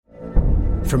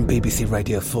From BBC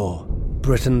Radio 4,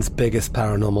 Britain's biggest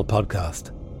paranormal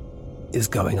podcast is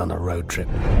going on a road trip.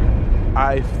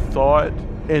 I thought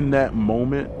in that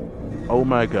moment, oh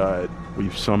my God,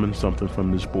 we've summoned something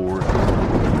from this board.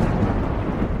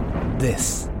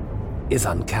 This is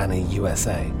Uncanny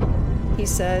USA. He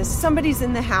says, somebody's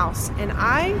in the house, and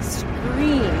I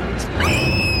screamed.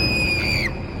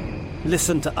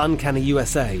 Listen to Uncanny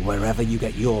USA wherever you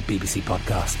get your BBC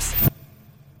podcasts,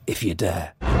 if you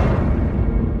dare.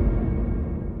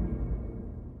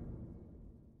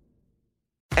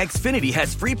 Xfinity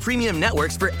has free premium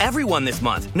networks for everyone this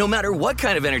month, no matter what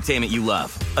kind of entertainment you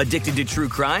love. Addicted to true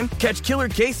crime? Catch killer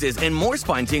cases and more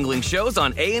spine-tingling shows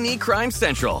on A&E Crime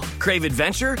Central. Crave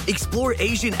adventure? Explore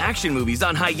Asian action movies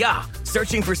on Hi-YAH.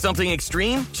 Searching for something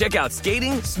extreme? Check out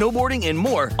skating, snowboarding, and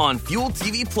more on Fuel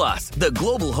TV Plus, the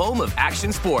global home of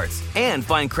action sports. And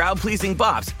find crowd-pleasing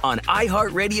bops on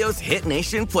iHeartRadio's Hit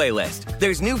Nation playlist.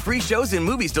 There's new free shows and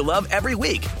movies to love every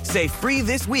week. Say free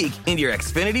this week in your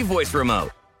Xfinity voice remote.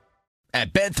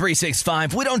 At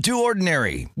Bet365, we don't do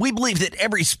ordinary. We believe that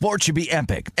every sport should be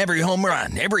epic. Every home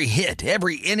run, every hit,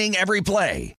 every inning, every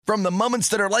play. From the moments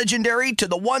that are legendary to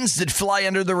the ones that fly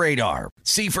under the radar.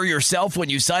 See for yourself when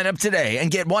you sign up today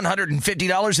and get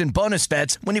 $150 in bonus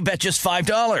bets when you bet just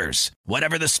 $5.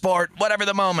 Whatever the sport, whatever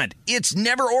the moment, it's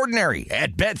never ordinary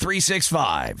at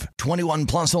Bet365. 21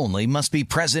 plus only. Must be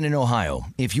present in Ohio.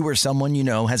 If you or someone you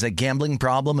know has a gambling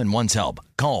problem and wants help,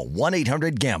 call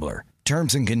 1-800-GAMBLER.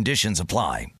 Terms and conditions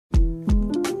apply.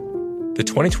 The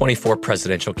 2024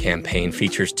 presidential campaign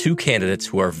features two candidates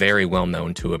who are very well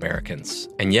known to Americans.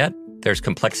 And yet, there's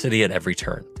complexity at every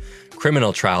turn.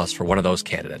 Criminal trials for one of those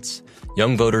candidates.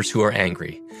 Young voters who are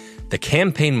angry. The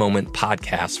Campaign Moment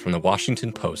podcast from the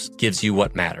Washington Post gives you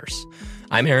what matters.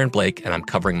 I'm Aaron Blake, and I'm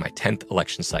covering my 10th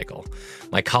election cycle.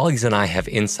 My colleagues and I have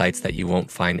insights that you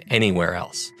won't find anywhere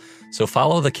else. So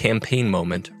follow The Campaign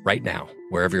Moment right now,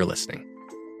 wherever you're listening.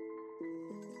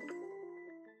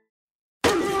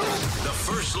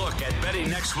 First look at betting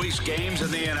next week's games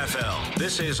in the NFL.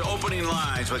 This is Opening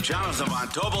Lines with Jonathan Von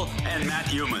Tobel and Matt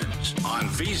Humans on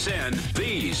VSiN,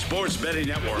 the Sports Betting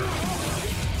Network.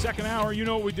 Second hour, you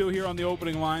know what we do here on the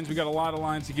Opening Lines. We got a lot of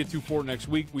lines to get to for next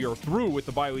week. We are through with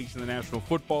the bye weeks in the National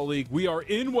Football League. We are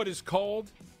in what is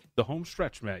called the home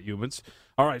stretch, Matt Humans.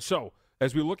 All right, so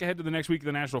as we look ahead to the next week of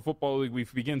the National Football League, we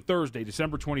begin Thursday,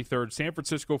 December 23rd, San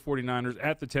Francisco 49ers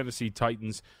at the Tennessee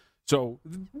Titans. So,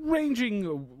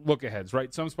 ranging look-aheads,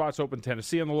 right? Some spots open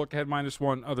Tennessee on the look-ahead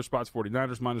 -1, other spots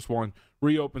 49ers -1.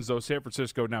 Reopens, though, San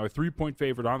Francisco now a 3-point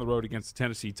favorite on the road against the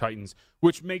Tennessee Titans,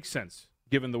 which makes sense,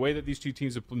 given the way that these two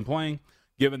teams have been playing,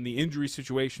 given the injury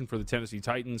situation for the Tennessee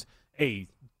Titans, a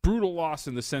brutal loss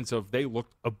in the sense of they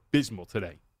looked abysmal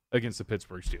today against the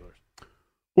Pittsburgh Steelers.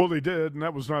 Well, they did, and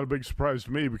that was not a big surprise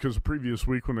to me because the previous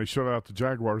week when they shut out the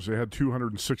Jaguars, they had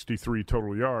 263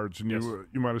 total yards. And yes.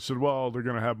 you might have said, well, they're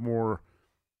going to have more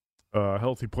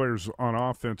healthy players on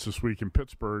offense this week in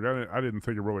Pittsburgh. I didn't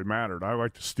think it really mattered. I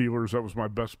like the Steelers. That was my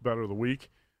best bet of the week.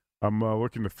 I'm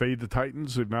looking to fade the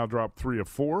Titans. They've now dropped 3 of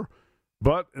 4.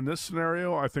 But in this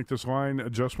scenario, I think this line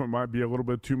adjustment might be a little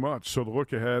bit too much. So the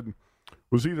look ahead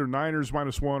was either Niners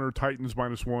 -1 or Titans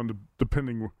 -1,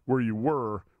 depending where you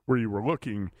were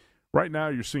looking. Right now,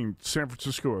 you're seeing San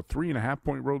Francisco a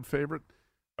 3.5-point road favorite.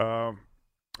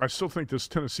 I still think this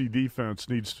Tennessee defense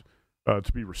needs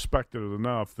to be respected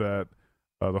enough that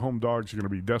the home dogs are going to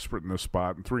be desperate in this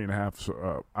spot, and 3.5,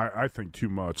 I think, too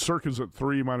much. Circa's at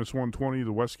 3 -120,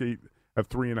 the Westgate at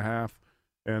 3.5,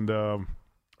 and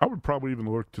I would probably even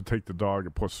look to take the dog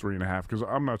at +3.5 because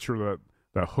I'm not sure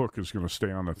that hook is going to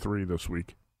stay on the 3 this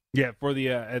week. Yeah, for the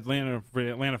Atlanta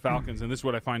Falcons, and this is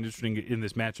what I find interesting in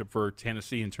this matchup for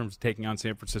Tennessee in terms of taking on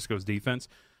San Francisco's defense.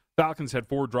 Falcons had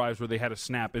 4 drives where they had a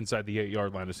snap inside the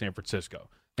 8-yard line of San Francisco.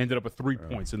 Ended up with 3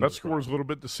 points. That score is a little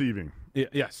bit deceiving.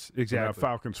 Yes, exactly.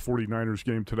 Falcons 49ers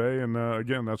game today, and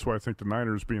again, that's why I think the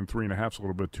Niners being 3.5 is a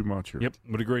little bit too much here. Yep,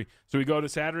 would agree. So we go to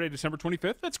Saturday, December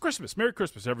 25th. That's Christmas. Merry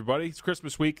Christmas, everybody. It's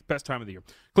Christmas week, best time of the year.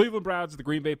 Cleveland Browns at the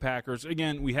Green Bay Packers.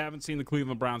 Again, we haven't seen the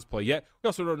Cleveland Browns play yet. We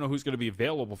also don't know who's going to be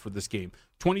available for this game.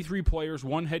 23 players,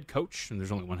 1 head coach, and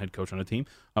there's only 1 head coach on the team,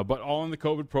 but all in the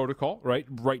COVID protocol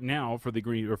right now for the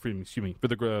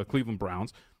Cleveland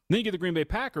Browns. And then you get the Green Bay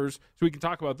Packers, so we can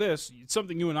talk about this. It's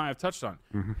something you and I have touched on.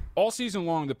 Mm-hmm. All season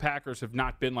long, the Packers have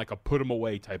not been like a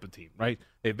put-them-away type of team, right?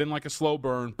 They've been like a slow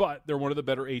burn, but they're one of the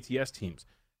better ATS teams.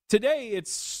 Today,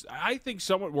 it's, I think,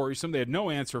 somewhat worrisome. They had no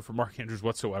answer for Mark Andrews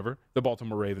whatsoever, the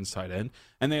Baltimore Ravens tight end,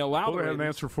 and they allowed. Well, they had an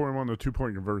answer for him on the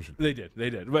 2-point conversion. They did,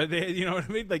 but you know what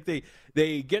I mean? Like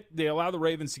they allow the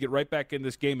Ravens to get right back in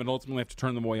this game and ultimately have to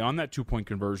turn them away on that 2-point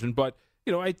conversion. But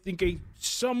I think a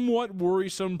somewhat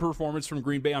worrisome performance from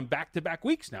Green Bay on back-to-back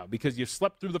weeks now because you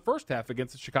slept through the first half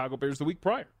against the Chicago Bears the week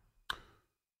prior.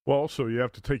 Well, also, you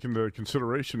have to take into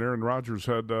consideration Aaron Rodgers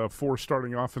had 4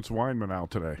 starting offensive linemen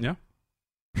out today. Yeah.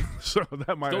 So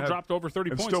that might still dropped over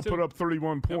 30 points. Still put up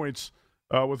 31 points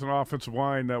with an offensive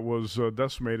line that was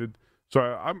decimated. So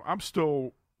I'm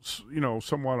still,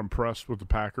 somewhat impressed with the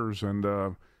Packers. And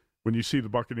when you see the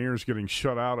Buccaneers getting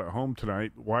shut out at home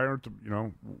tonight, why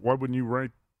wouldn't you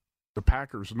rank the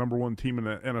Packers the number 1 team in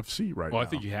the NFC right now? Well, I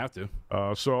think you have to.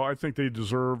 So I think they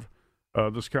deserve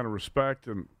this kind of respect.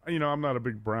 And, I'm not a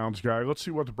big Browns guy. Let's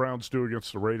see what the Browns do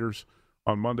against the Raiders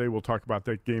on Monday. We'll talk about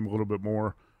that game a little bit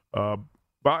more.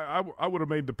 But I would have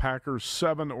made the Packers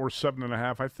 7 or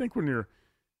 7.5. I think when your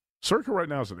circle right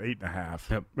now is at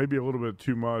 8.5, maybe a little bit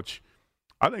too much.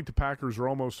 I think the Packers are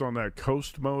almost on that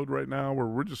coast mode right now where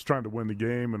we're just trying to win the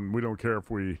game and we don't care if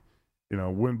we,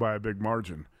 win by a big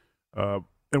margin. And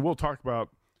we'll talk about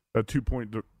a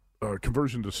 2-point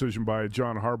conversion decision by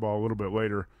John Harbaugh a little bit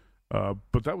later.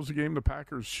 But that was a game the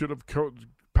Packers should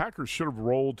have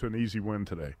rolled to an easy win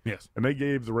today. Yes. And they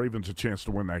gave the Ravens a chance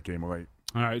to win that game late.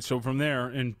 All right, so from there,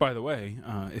 and by the way,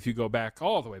 if you go back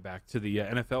all the way back to the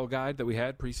NFL guide that we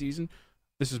had preseason,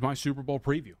 this is my Super Bowl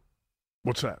preview.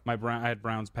 What's that? I had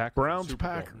Browns Packers. Browns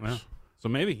Packers. Yeah. So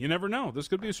maybe you never know. This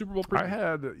could be a Super Bowl preview. I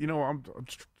had, I'm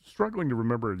struggling to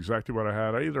remember exactly what I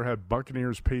had. I either had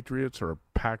Buccaneers Patriots or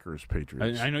Packers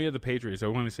Patriots. I know you had the Patriots. I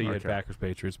want to say you had Packers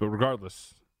Patriots, but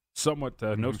regardless. Somewhat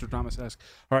Nostradamus-esque.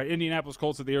 All right, Indianapolis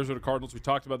Colts at the Arizona Cardinals. We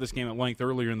talked about this game at length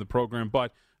earlier in the program,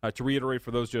 but to reiterate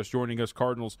for those just joining us,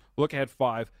 Cardinals look ahead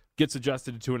 5, gets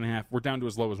adjusted to 2.5. We're down to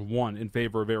as low as 1 in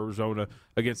favor of Arizona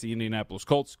against the Indianapolis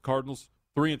Colts. Cardinals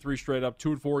 3-3 straight up,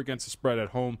 2-4 against the spread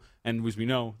at home, and as we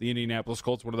know, the Indianapolis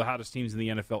Colts, one of the hottest teams in the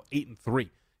NFL, 8-3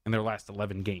 in their last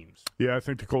 11 games. Yeah, I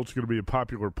think the Colts are going to be a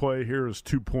popular play here as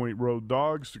 2-point road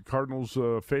dogs. The Cardinals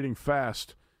fading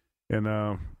fast,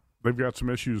 and they've got some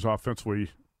issues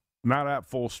offensively, not at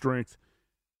full strength.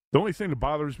 The only thing that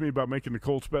bothers me about making the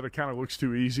Colts bet, it kind of looks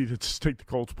too easy to just take the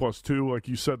Colts +2. Like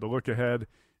you said, the look ahead,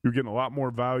 you're getting a lot more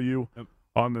value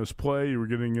on this play. You were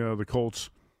getting the Colts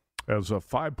as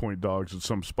 5-point dogs at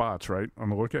some spots, right, on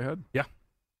the look ahead? Yeah.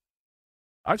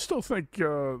 I still think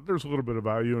there's a little bit of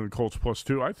value in the Colts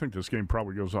 +2. I think this game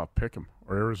probably goes off pick'em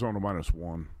or Arizona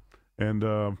 -1. And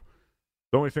the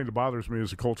only thing that bothers me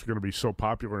is the Colts are going to be so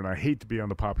popular, and I hate to be on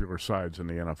the popular sides in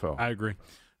the NFL. I agree.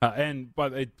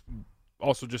 But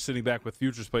also just sitting back with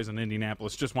futures plays on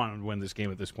Indianapolis, just wanting to win this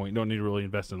game at this point. Don't need to really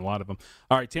invest in a lot of them.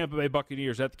 All right, Tampa Bay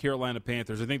Buccaneers at the Carolina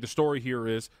Panthers. I think the story here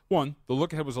is, 1, the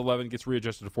look-ahead was 11, gets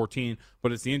readjusted to 14,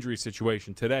 but it's the injury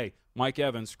situation. Today, Mike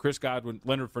Evans, Chris Godwin,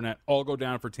 Leonard Fournette all go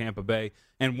down for Tampa Bay,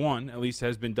 and one, at least,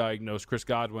 has been diagnosed. Chris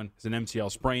Godwin has an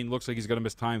MCL sprain. Looks like he's going to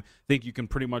miss time. I think you can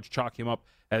pretty much chalk him up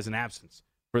as an absence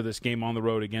for this game on the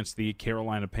road against the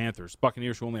Carolina Panthers.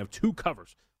 Buccaneers who only have 2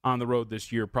 covers on the road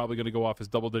this year, probably going to go off as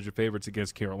double-digit favorites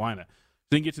against Carolina.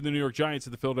 Then get to the New York Giants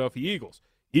and the Philadelphia Eagles.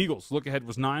 Eagles, look ahead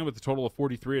was 9 with a total of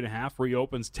 43.5,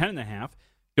 reopens 10.5.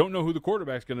 Don't know who the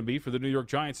quarterback's going to be for the New York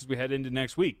Giants as we head into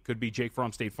next week. Could be Jake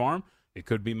Fromm, State Farm. It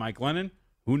could be Mike Lennon.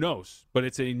 Who knows? But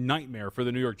it's a nightmare for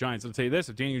the New York Giants. I'll tell you this,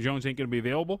 if Daniel Jones ain't going to be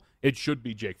available, it should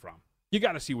be Jake Fromm. You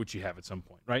got to see what you have at some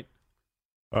point, right?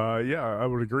 Yeah, I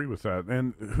would agree with that.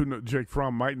 And Jake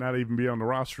Fromm might not even be on the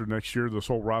roster next year. This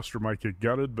whole roster might get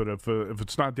gutted. But if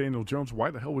it's not Daniel Jones,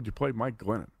 why the hell would you play Mike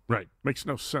Glennon? Right. Makes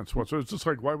no sense whatsoever. It's just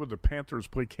like, why would the Panthers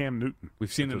play Cam Newton?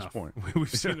 We've seen at enough. This point. We've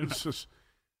seen enough. Just,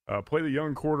 play the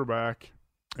young quarterback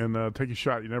and take a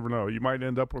shot. You never know. You might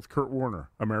end up with Kurt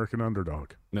Warner, American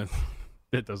Underdog. No.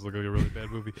 It does look like a really bad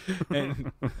movie.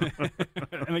 And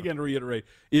again, to reiterate,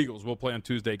 Eagles will play on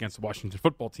Tuesday against the Washington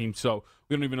football team, so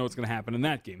we don't even know what's going to happen in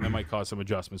that game. That might cause some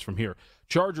adjustments from here.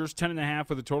 Chargers, 10.5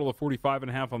 with a total of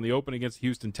 45.5 on the open against the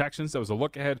Houston Texans. That was a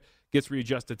look ahead. Gets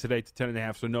readjusted today to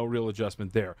 10.5, so no real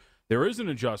adjustment there. There is an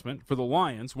adjustment for the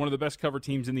Lions, one of the best cover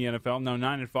teams in the NFL, now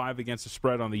 9-5 against the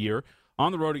spread on the year.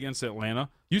 On the road against Atlanta.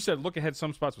 You said look ahead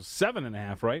some spots was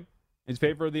 7.5, right? In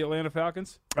favor of the Atlanta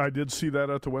Falcons? I did see that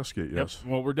at the Westgate, yes.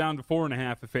 Yep. Well, we're down to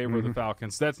 4.5 in favor of the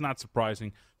Falcons. That's not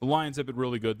surprising. The Lions have been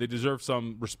really good. They deserve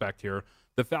some respect here.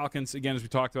 The Falcons, again, as we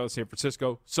talked about, San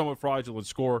Francisco, somewhat fraudulent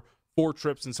score. 4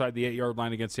 trips inside the 8-yard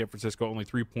line against San Francisco, only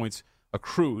 3 points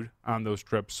accrued on those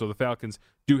trips. So the Falcons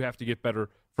do have to get better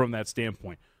from that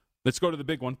standpoint. Let's go to the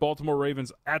big one. Baltimore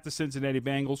Ravens at the Cincinnati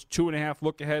Bengals. 2.5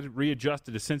 look ahead,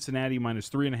 readjusted to Cincinnati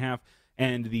 -3.5.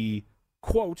 And the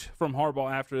quote from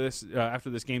Harbaugh after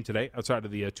this game today, outside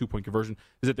of the 2-point conversion,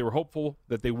 is that they were hopeful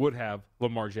that they would have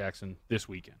Lamar Jackson this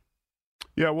weekend.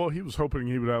 Yeah, well, he was hoping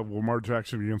he would have Lamar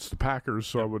Jackson against the Packers,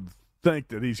 so I would think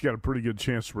that he's got a pretty good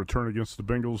chance to return against the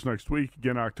Bengals next week.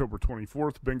 Again, October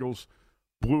 24th, Bengals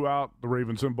blew out the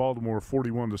Ravens in Baltimore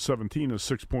 41-17 as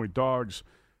 6-point dogs.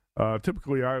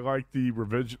 Typically, I like the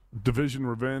division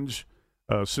revenge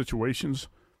situations.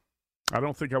 I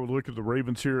don't think I would look at the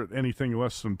Ravens here at anything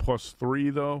less than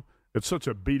 +3, though. It's such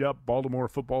a beat-up Baltimore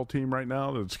football team right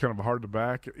now that it's kind of hard to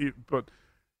back. But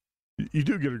you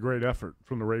do get a great effort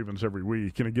from the Ravens every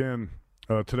week. And again,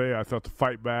 today I thought to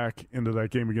fight back into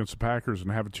that game against the Packers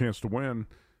and have a chance to win.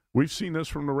 We've seen this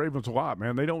from the Ravens a lot,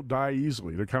 man. They don't die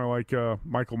easily. They're kind of like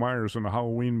Michael Myers in the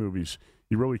Halloween movies.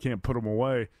 You really can't put them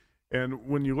away. And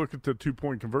when you look at the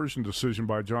 2-point conversion decision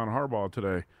by John Harbaugh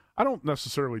today, I don't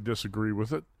necessarily disagree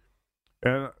with it.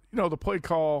 And, the play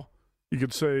call, you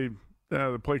could say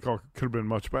the play call could have been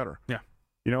much better. Yeah.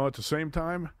 At the same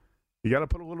time, you got to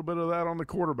put a little bit of that on the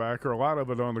quarterback, or a lot of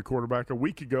it on the quarterback. A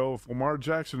week ago, if Lamar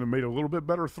Jackson had made a little bit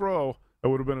better throw, it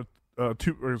would have been a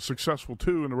successful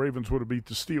 2, and the Ravens would have beat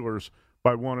the Steelers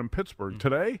by 1 in Pittsburgh.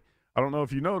 Today, I don't know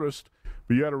if you noticed,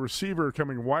 but you had a receiver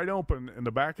coming wide open in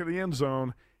the back of the end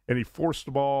zone, and he forced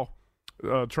the ball,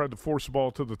 tried to force the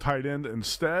ball to the tight end.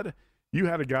 Instead, you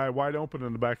had a guy wide open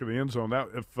in the back of the end zone. That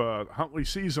if Huntley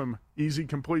sees him, easy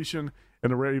completion,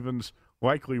 and the Ravens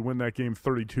likely win that game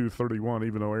 32-31,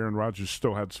 even though Aaron Rodgers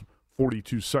still had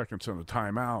 42 seconds in the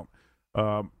timeout.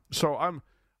 So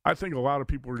I think a lot of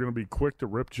people are going to be quick to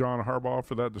rip John Harbaugh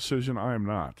for that decision. I am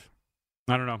not.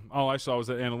 I don't know. All I saw was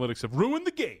that analytics have ruined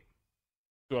the game.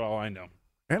 That's all I know.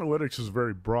 Analytics is a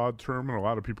very broad term, and a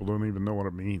lot of people don't even know what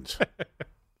it means.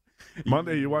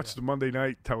 Monday, you watch the Monday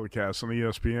night telecast on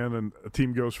ESPN, and a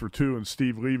team goes for 2, and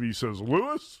Steve Levy says,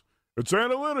 "Lewis, it's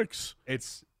analytics."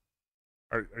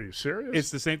 Are you serious? It's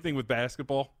the same thing with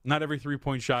basketball. Not every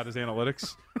 3-point shot is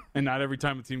analytics, and not every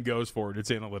time the team goes for it,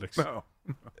 it's analytics. No.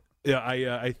 Yeah,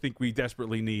 I think we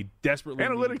desperately need.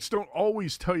 Analytics don't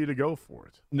always tell you to go for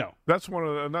it. No. That's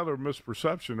another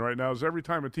misperception right now is every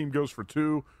time a team goes for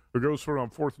 2 or goes for it on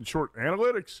 4th and short,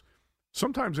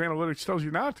 sometimes analytics tells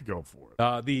you not to go for it.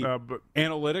 But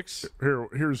analytics.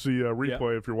 Here's the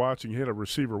replay. If you're watching, he had a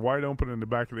receiver wide open in the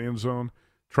back of the end zone,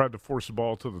 tried to force the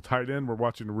ball to the tight end. We're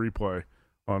watching the replay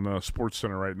on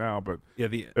SportsCenter right now. But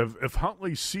if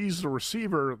Huntley sees the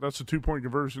receiver, that's a 2-point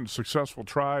conversion, successful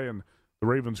try, and the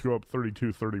Ravens go up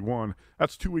 32-31.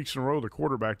 That's 2 weeks in a row the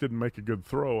quarterback didn't make a good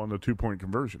throw on the 2-point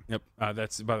conversion. Yep.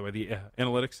 That's, by the way, the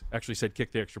analytics actually said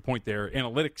kick the extra point there.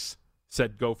 Analytics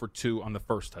said go for 2 on the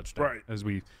first touchdown, right, as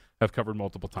we have covered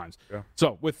multiple times. Yeah.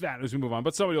 So with that, as we move on,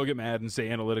 but somebody will get mad and say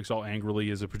analytics all angrily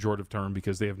is a pejorative term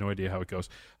because they have no idea how it goes.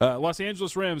 Los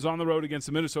Angeles Rams on the road against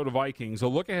the Minnesota Vikings. A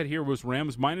look ahead here was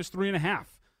Rams -3.5.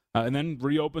 And then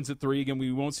reopens at 3. Again,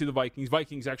 we won't see the Vikings.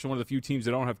 Vikings actually one of the few teams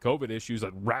that don't have COVID issues,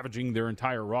 like ravaging their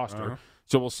entire roster. Uh-huh.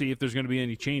 So we'll see if there's going to be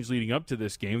any change leading up to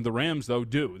this game. The Rams, though,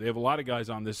 do. They have a lot of guys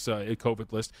on this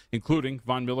COVID list, including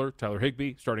Von Miller, Tyler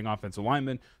Higbee, starting offensive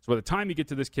lineman. So by the time you get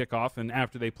to this kickoff and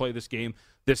after they play this game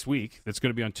this week, that's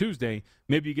going to be on Tuesday,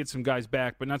 maybe you get some guys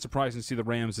back, but not surprising to see the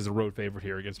Rams as a road favorite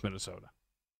here against Minnesota.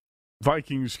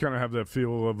 Vikings kind of have that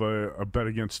feel of a bet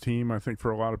against team, I think,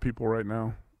 for a lot of people right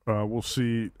now. We'll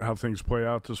see how things play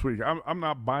out this week. I'm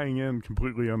not buying in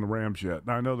completely on the Rams yet.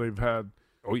 Now, I know they've had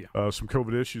some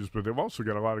COVID issues, but they've also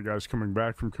got a lot of guys coming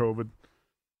back from COVID,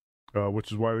 which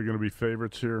is why they're going to be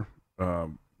favorites here.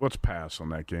 Let's pass on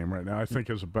that game right now. I think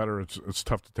as a bettor, it's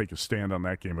tough to take a stand on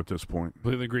that game at this point.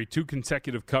 Completely agree. 2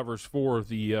 consecutive covers for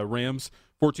the Rams,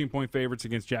 14-point favorites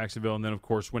against Jacksonville, and then, of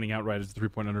course, winning outright as a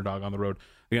 3-point underdog on the road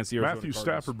against the Arizona Matthew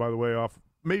Cardinals. Stafford, by the way, off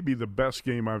maybe the best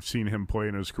game I've seen him play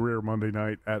in his career Monday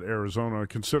night at Arizona,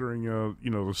 considering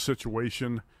the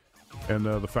situation and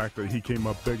the fact that he came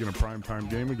up big in a primetime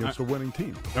game against a winning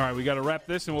team. All right, we got to wrap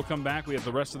this, and we'll come back. We have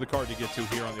the rest of the card to get to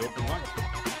here on the open lines.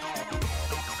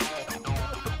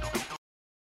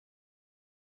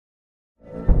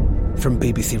 From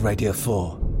BBC Radio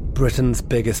 4, Britain's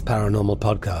biggest paranormal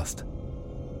podcast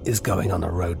is going on a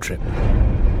road trip.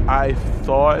 I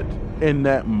thought in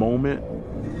that moment,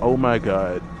 oh my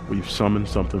God, we've summoned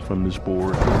something from this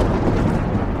board.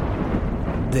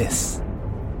 This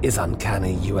is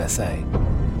Uncanny USA.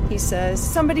 He says,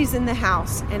 somebody's in the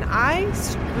house, and I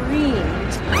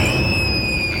screamed.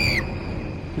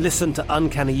 Listen to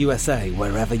Uncanny USA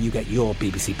wherever you get your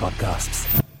BBC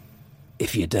podcasts,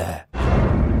 if you dare.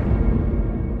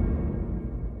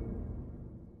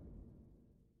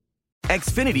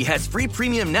 Xfinity has free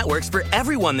premium networks for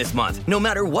everyone this month, no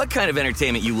matter what kind of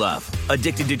entertainment you love.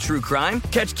 Addicted to true crime?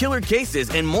 Catch killer cases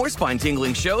and more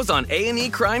spine-tingling shows on A&E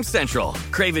Crime Central.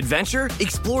 Crave adventure?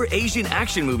 Explore Asian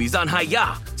action movies on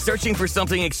Hi-YAH. Searching for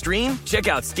something extreme? Check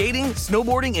out skating,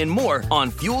 snowboarding, and more on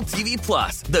Fuel TV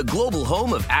Plus, the global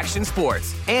home of action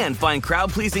sports. And find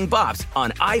crowd-pleasing bops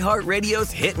on iHeartRadio's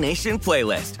Hit Nation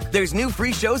playlist. There's new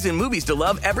free shows and movies to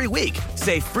love every week.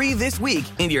 Say free this week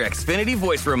in your Xfinity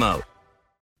voice remote.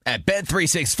 At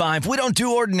Bet365, we don't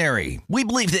do ordinary. We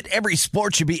believe that every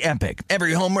sport should be epic.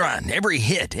 Every home run, every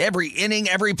hit, every inning,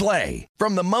 every play.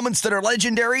 From the moments that are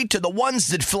legendary to the ones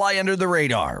that fly under the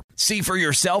radar. See for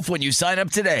yourself when you sign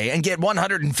up today and get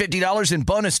 $150 in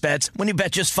bonus bets when you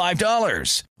bet just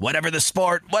 $5. Whatever the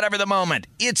sport, whatever the moment,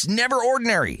 it's never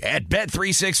ordinary at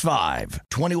Bet365.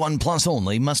 21 plus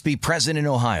only. Must be present in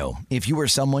Ohio. If you or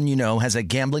someone you know has a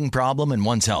gambling problem and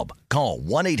wants help, call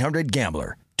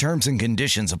 1-800-GAMBLER. Terms and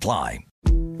conditions apply.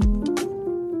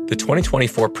 The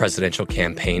 2024 presidential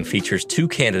campaign features two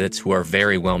candidates who are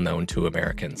very well known to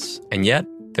Americans. And yet,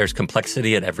 there's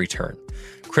complexity at every turn.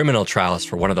 Criminal trials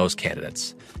for one of those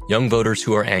candidates. Young voters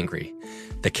who are angry.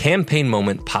 The Campaign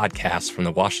Moment podcast from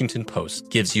the Washington Post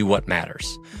gives you what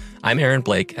matters. I'm Aaron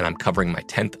Blake, and I'm covering my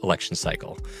 10th election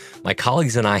cycle. My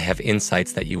colleagues and I have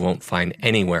insights that you won't find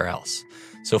anywhere else.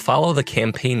 So follow The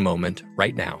Campaign Moment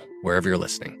right now, wherever you're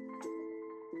listening.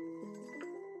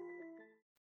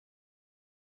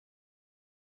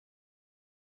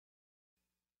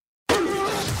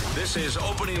 This is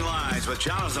Opening Lines with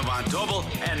Jonathan Von Tobel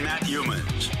and Matt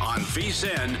Humans on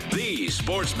VSiN, the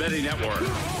Sports Betting Network.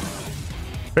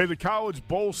 Hey, the college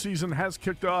bowl season has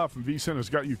kicked off, and VSiN has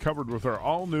got you covered with our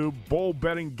all-new bowl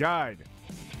betting guide.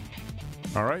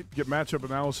 All right, get matchup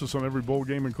analysis on every bowl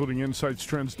game, including insights,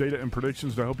 trends, data, and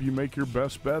predictions to help you make your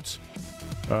best bets.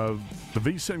 The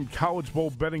VSiN College Bowl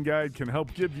Betting Guide can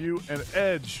help give you an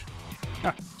edge.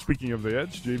 Speaking of the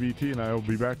edge, JVT and I will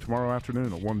be back tomorrow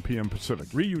afternoon at 1 p.m. Pacific.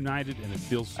 Reunited, and it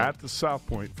feels so. At the South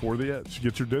Point for the edge.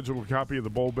 Get your digital copy of the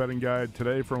Bowl Betting Guide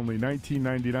today for only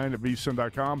 $19.99 at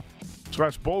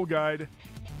vsin.com/bowl guide.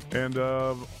 And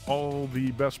all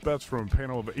the best bets from a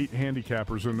panel of 8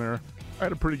 handicappers in there. I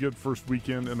had a pretty good first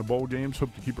weekend in the bowl games.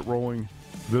 Hope to keep it rolling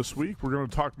this week. We're going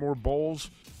to talk more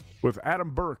bowls with Adam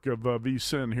Burke of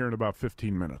VSiN here in about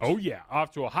 15 minutes. Oh, yeah.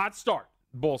 Off to a hot start,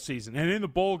 bowl season. And in the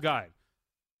bowl guide,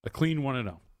 a clean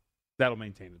 1-0. That'll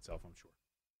maintain itself, I'm sure.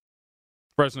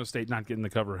 Fresno State not getting the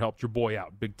cover helped your boy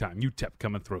out big time. UTEP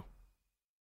coming through.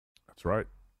 That's right.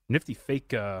 Nifty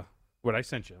fake, what I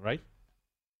sent you, right?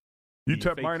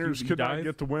 UTEP Miners could not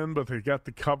get the win, but they got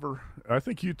the cover. I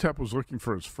think UTEP was looking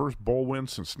for his first bowl win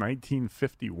since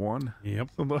 1951. Yep.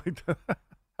 Something like that.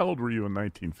 How old were you in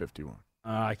 1951?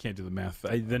 I can't do the math.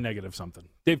 The negative something.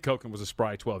 Dave Koken was a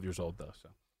spry 12 years old, though. So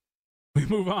we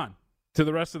move on to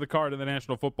the rest of the card in the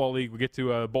National Football League. We get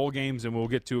to bowl games, and we'll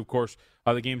get to, of course,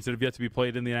 the games that have yet to be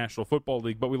played in the National Football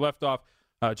League. But we left off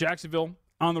Jacksonville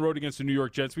on the road against the New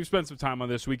York Jets. We've spent some time on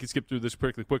this. We can skip through this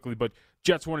quickly, but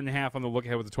Jets 1.5 on the look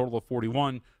ahead with a total of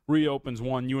 41. Reopens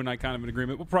 1. You and I kind of in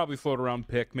agreement. We'll probably float around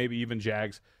pick, maybe even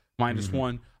Jags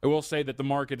 -1. I will say that the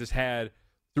market has had,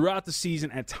 throughout the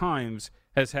season at times,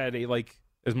 has had a,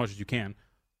 as much as you can,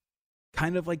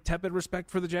 kind of tepid respect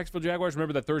for the Jacksonville Jaguars.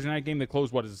 Remember that Thursday night game that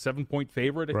closed, is a 7-point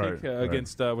favorite, I think,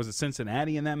 against, was it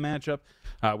Cincinnati in that matchup?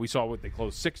 We saw what they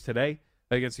closed 6 today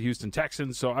against the Houston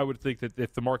Texans. So I would think that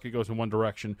if the market goes in one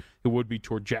direction, it would be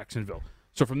toward Jacksonville.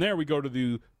 So from there, we go to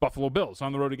the Buffalo Bills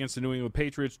on the road against the New England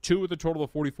Patriots. 2 with a total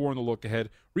of 44 in the look ahead.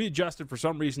 Readjusted for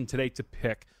some reason today to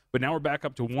pick, but now we're back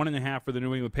up to 1.5 for the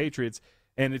New England Patriots.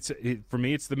 And for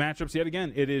me, it's the matchups yet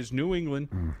again. It is New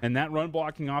England and that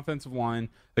run-blocking offensive line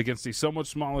against the somewhat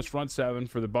smallish front seven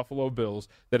for the Buffalo Bills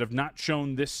that have not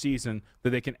shown this season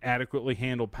that they can adequately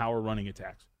handle power running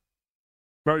attacks.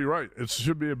 No, you're right. It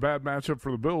should be a bad matchup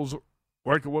for the Bills,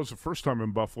 like it was the first time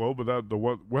in Buffalo, but the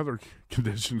weather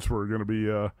conditions were going to be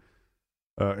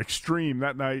extreme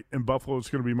that night in Buffalo.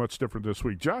 It's going to be much different this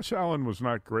week. Josh Allen was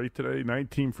not great today,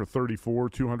 19 for 34,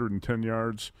 210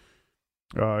 yards.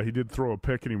 He did throw a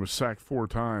pick, and he was sacked 4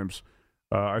 times.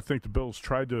 I think the Bills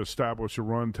tried to establish a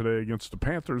run today against the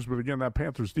Panthers, but again, that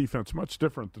Panthers defense much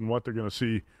different than what they're going to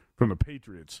see from the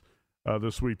Patriots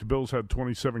this week. The Bills had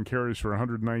 27 carries for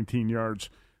 119 yards.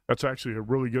 That's actually a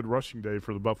really good rushing day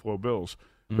for the Buffalo Bills.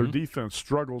 Their defense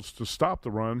struggles to stop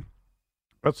the run.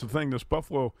 That's the thing. This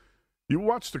Buffalo, you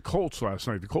watched the Colts last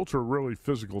night. The Colts are a really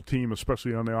physical team,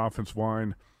 especially on the offensive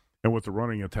line and with the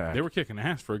running attack. They were kicking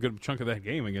ass for a good chunk of that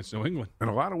game against New England. In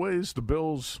a lot of ways, the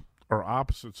Bills are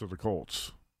opposites of the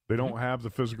Colts. They don't have the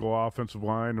physical offensive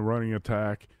line, the running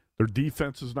attack. Their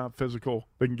defense is not physical.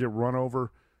 They can get run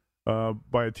over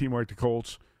by a team like the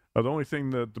Colts. The only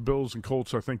thing that the Bills and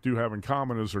Colts, I think, do have in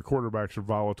common is their quarterbacks are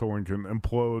volatile and can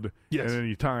implode at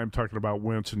any time, talking about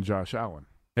Wentz and Josh Allen.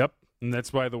 Yep, and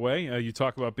that's, by the way, you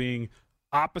talk about being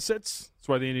opposites. That's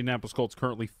why the Indianapolis Colts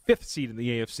currently 5th seed in the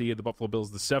AFC and the Buffalo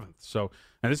Bills the 7th. So,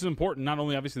 and this is important. Not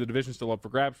only obviously the division's still up for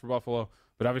grabs for Buffalo,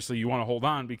 but obviously you want to hold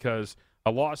on because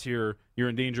a loss here, you're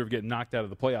in danger of getting knocked out of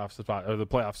the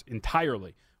playoffs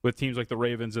entirely, with teams like the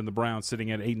Ravens and the Browns sitting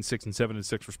at 8-6 and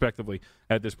 7-6 respectively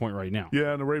at this point right now.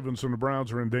 Yeah, and the Ravens and the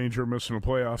Browns are in danger of missing the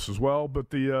playoffs as well. But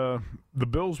the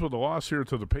Bills with a loss here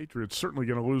to the Patriots certainly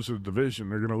going to lose the division.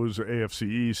 They're going to lose the AFC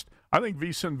East. I think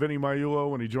Vinny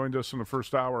Magliulo, when he joined us in the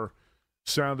first hour,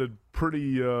 sounded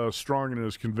pretty strong in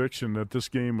his conviction that this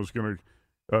game was going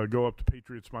to go up to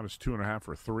Patriots minus 2.5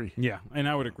 or 3. Yeah, and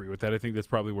I would agree with that. I think that's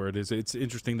probably where it is. It's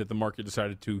interesting that the market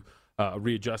decided to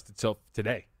readjust itself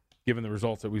today, given the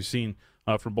results that we've seen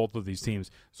from both of these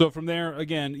teams. So from there,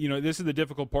 again, this is the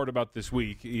difficult part about this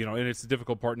week, and it's the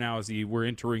difficult part now as we're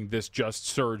entering this just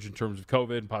surge in terms of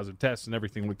COVID and positive tests and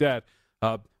everything like that.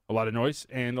 A lot of noise,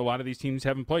 and a lot of these teams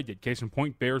haven't played yet. Case in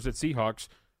point, Bears at Seahawks.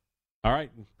 All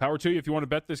right, power to you if you want to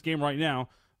bet this game right now.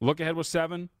 Look ahead with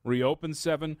 7, reopen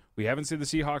 7. We haven't seen the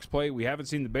Seahawks play. We haven't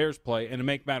seen the Bears play. And to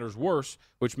make matters worse,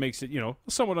 which makes it,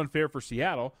 somewhat unfair for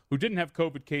Seattle, who didn't have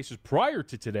COVID cases prior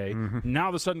to today, now all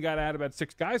of a sudden got to add about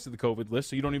 6 guys to the COVID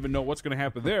list, so you don't even know what's going to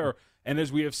happen there. And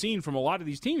as we have seen from a lot of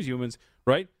these teams, humans,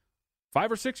 right,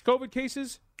 5 or 6 COVID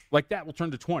cases, like that will turn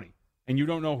to 20. And you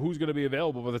don't know who's going to be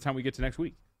available by the time we get to next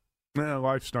week. Nah,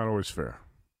 life's not always fair.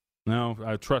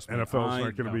 No, trust me. NFL's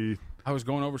not going to be. I was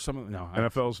going over some of them.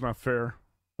 NFL's not fair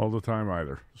all the time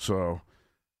either. So,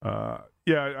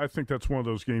 I think that's one of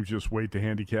those games you just wait to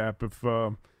handicap. If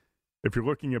you're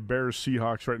looking at Bears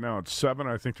Seahawks right now at 7,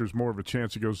 I think there's more of a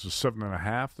chance it goes to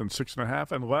 7.5 than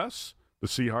 6.5, unless the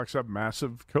Seahawks have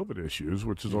massive COVID issues,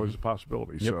 which is always a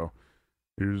possibility. Yep. So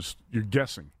you're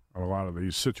guessing on a lot of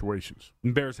these situations.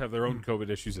 And Bears have their own COVID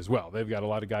issues as well. They've got a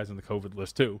lot of guys on the COVID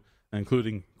list too,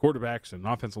 including quarterbacks and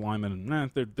offensive linemen,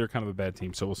 and they're kind of a bad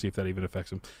team, so we'll see if that even affects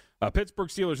them. Pittsburgh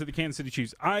Steelers at the Kansas City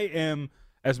Chiefs. I am,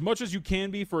 as much as you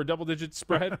can be for a double-digit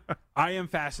spread, I am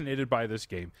fascinated by this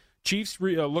game. Chiefs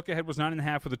look ahead was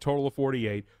 9.5 with a total of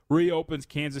 48. Reopens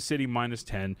Kansas City minus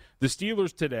 10. The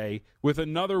Steelers today with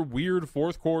another weird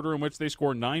fourth quarter in which they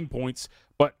score 9 points,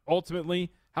 but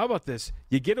ultimately, how about this?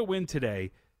 You get a win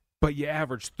today, but you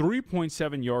average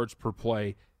 3.7 yards per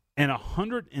play and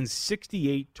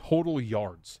 168 total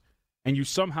yards. And you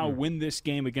somehow win this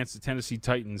game against the Tennessee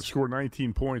Titans. Score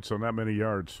 19 points on that many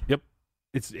yards. Yep.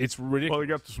 It's ridiculous. Well, they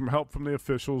got some help from the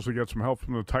officials. They got some help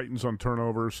from the Titans on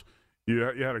turnovers. You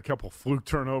had a couple fluke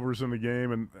turnovers in the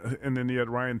game, and then you had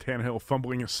Ryan Tannehill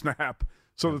fumbling a snap.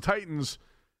 So the Titans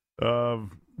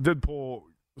did pull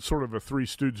sort of a Three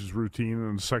Stooges routine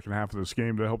in the second half of this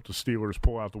game to help the Steelers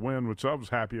pull out the win, which I was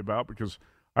happy about because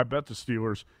I bet the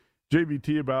Steelers.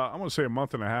 JVT about, I want to say a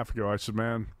month and a half ago, I said,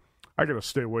 man, I got to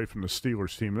stay away from the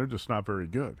Steelers team. They're just not very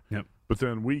good. Yep. But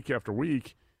then week after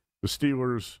week, the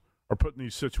Steelers are put in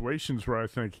these situations where I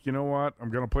think, you know what, I'm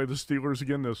going to play the Steelers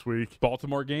again this week.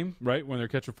 Baltimore game, right, when they're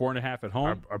catching 4.5 at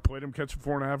home. I played them catching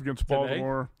 4.5 against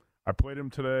Baltimore. I played them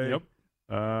today. Yep.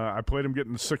 I played them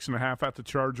getting 6.5 at the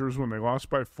Chargers when they lost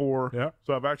by 4. Yep.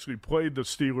 So I've actually played the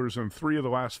Steelers in 3 of the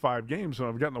last 5 games, and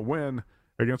I've gotten a win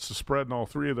against the spread in all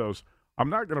 3 of those. I'm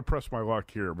not going to press my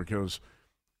luck here because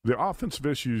the offensive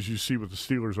issues you see with the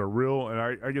Steelers are real, and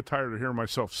I get tired of hearing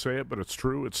myself say it, but it's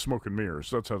true. It's smoke and mirrors.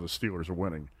 That's how the Steelers are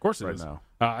winning. Of course it right is. Now.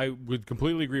 I would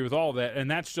completely agree with all of that, and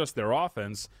that's just their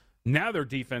offense. Now their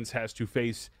defense has to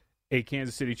face a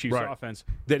Kansas City Chiefs offense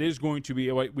that is going to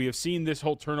be – we have seen this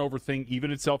whole turnover thing even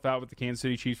itself out with the Kansas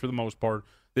City Chiefs for the most part.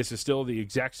 This is still the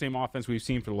exact same offense we've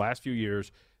seen for the last few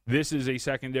years. This is a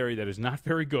secondary that is not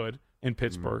very good in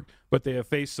Pittsburgh, but they have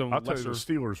faced some I'll tell you, the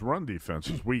Steelers' run defense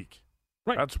is weak.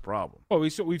 Right. That's a problem. Well,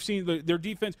 we've seen their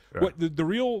defense. Yeah. What the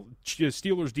real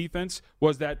Steelers' defense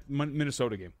was that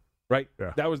Minnesota game, right?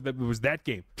 Yeah. That was that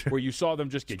game where you saw them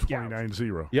just get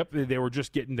 29-0. Yep, they were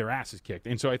just getting their asses kicked.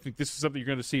 And so I think this is something you're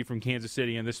going to see from Kansas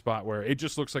City in this spot where it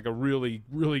just looks like a really,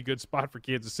 really good spot for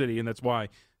Kansas City, and that's why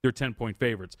they're 10-point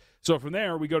favorites. So from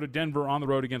there, we go to Denver on the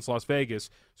road against Las Vegas.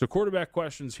 So quarterback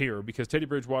questions here because Teddy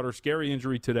Bridgewater, scary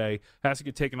injury today, has to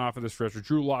get taken off of the stretcher.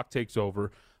 Drew Lock takes over.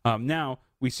 Now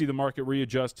we see the market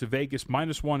readjust to Vegas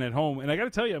 -1 at home. And I got to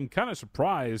tell you, I'm kind of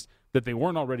surprised that they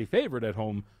weren't already favored at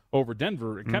home over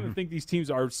Denver. I kind of think these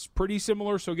teams are pretty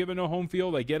similar, so given no home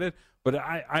field, I get it. But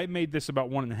I made this about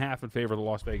 1.5 in favor of the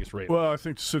Las Vegas Raiders. Well, I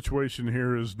think the situation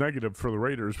here is negative for the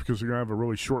Raiders because they're going to have a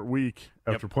really short week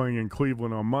after playing in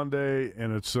Cleveland on Monday,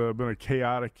 and it's been a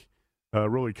chaotic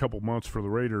really couple months for the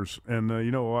Raiders. And,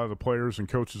 a lot of the players and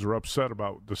coaches are upset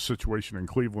about the situation in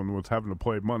Cleveland with having to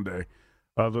play Monday.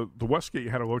 The Westgate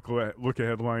had a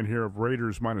look-ahead line here of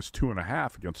Raiders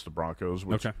 -2.5 against the Broncos,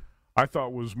 which I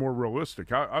thought was more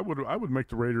realistic. I would make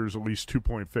the Raiders at least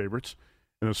 2-point favorites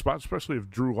in a spot, especially if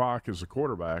Drew Lock is the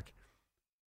quarterback.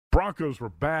 Broncos were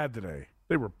bad today.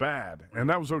 They were bad, and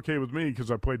that was okay with me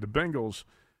because I played the Bengals.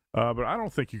 But I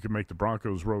don't think you can make the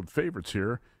Broncos road favorites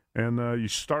here. And you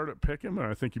start at Pick'em, and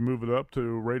I think you move it up to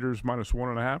Raiders minus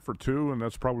 1.5 or 2, and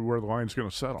that's probably where the line's going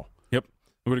to settle. Yep,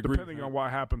 I would agree. Depending on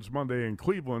what happens Monday in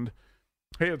Cleveland.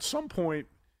 Hey, at some point,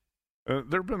 there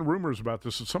have been rumors about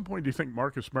this. At some point, do you think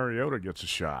Marcus Mariota gets a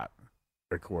shot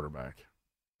at quarterback?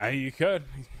 You could.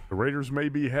 The Raiders may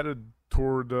be headed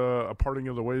toward a parting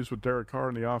of the ways with Derek Carr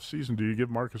in the offseason. Do you give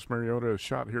Marcus Mariota a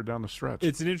shot here down the stretch?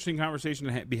 It's an interesting conversation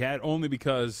to be had only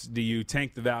because do you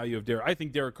tank the value of Derek? I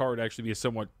think Derek Carr would actually be a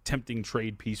somewhat tempting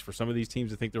trade piece for some of these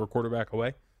teams that think they're a quarterback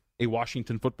away, a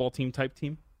Washington football team type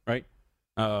team, right?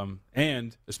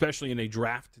 And especially in a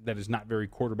draft that is not very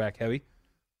quarterback heavy.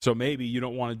 So maybe you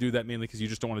don't want to do that mainly because you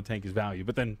just don't want to tank his value.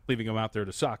 But then leaving him out there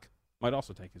to suck might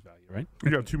also tank his value, right? We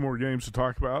got 2 more games to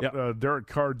talk about. Yep. Derek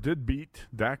Carr did beat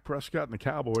Dak Prescott and the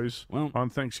Cowboys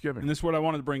on Thanksgiving. And this is what I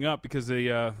wanted to bring up because they're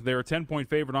a 10-point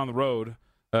favorite on the road,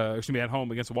 at home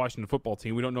against the Washington football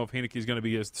team. We don't know if Heinicke is going to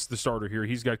be the starter here.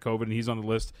 He's got COVID and he's on the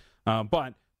list.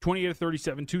 But 28-37,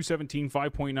 217,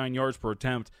 5.9 yards per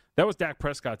attempt. That was Dak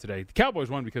Prescott today. The Cowboys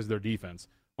won because of their defense.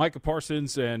 Micah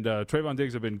Parsons and Trayvon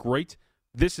Diggs have been great.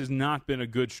 This has not been a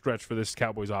good stretch for this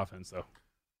Cowboys offense, though.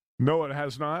 No, it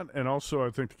has not. And also,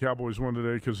 I think the Cowboys won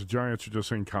today because the Giants are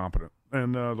just incompetent.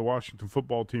 And the Washington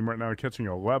football team right now catching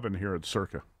 11 here at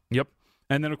Circa. Yep.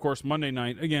 And then, of course, Monday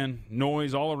night, again,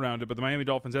 noise all around it. But the Miami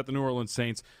Dolphins at the New Orleans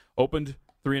Saints opened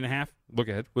 3.5. Look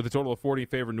ahead with a total of 40 in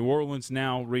favor. New Orleans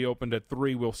now reopened at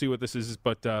 3. We'll see what this is.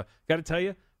 But got to tell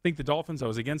you, I think the Dolphins, I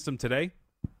was against them today,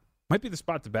 might be the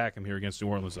spot to back him here against New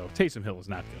Orleans, though. Taysom Hill is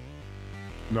not good.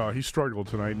 No, he struggled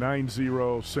tonight.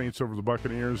 9-0 Saints over the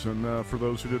Buccaneers. And for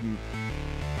those who didn't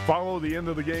follow the end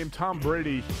of the game, Tom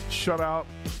Brady shut out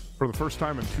for the first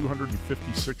time in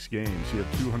 256 games. He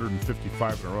had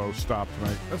 255 in a row stopped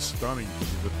tonight. That's stunning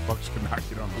that the Bucs could not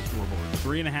get on the scoreboard.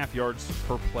 3.5 yards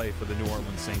per play for the New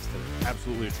Orleans Saints today.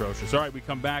 Absolutely atrocious. All right, we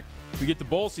come back. We get to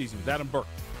bowl season with Adam Burke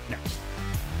next.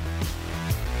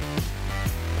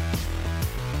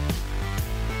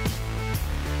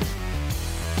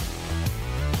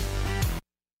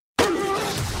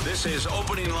 This is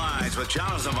Opening Lines with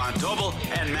Jonathan Von Tobel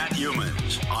and Matt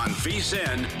Humans on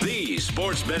VSiN, the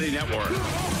Sports Betting Network.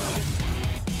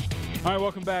 All right,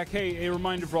 welcome back. Hey, a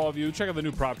reminder for all of you, check out the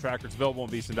new prop tracker. It's available on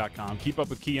VSiN.com. Keep up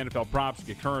with key NFL props,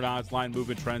 get current odds, line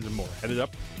movement, trends, and more. Head it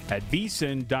up at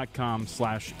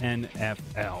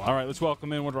VSiN.com/NFL. All right, let's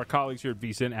welcome in one of our colleagues here at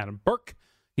VSiN, Adam Burke.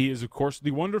 He is, of course, the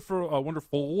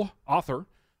wonderful author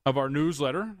of our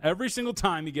newsletter. Every single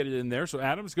time you get it in there. So,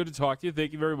 Adam, it's good to talk to you.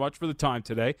 Thank you very much for the time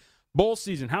today. Bowl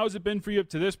season, how has it been for you up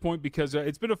to this point? Because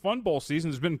it's been a fun bowl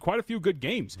season. There's been quite a few good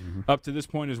games up to this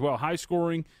point as well. High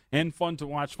scoring and fun to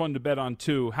watch, fun to bet on,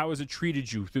 too. How has it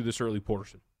treated you through this early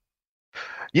portion?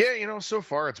 Yeah, so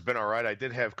far it's been all right. I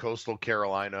did have Coastal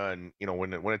Carolina, and,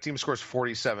 when a team scores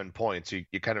 47 points, you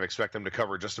kind of expect them to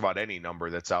cover just about any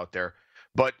number that's out there.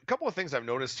 But a couple of things I've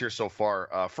noticed here so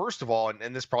far. First of all,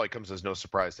 and this probably comes as no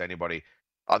surprise to anybody,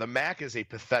 the MAC is a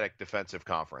pathetic defensive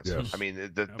conference. Yes. I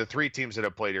mean, the 3 teams that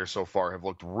have played here so far have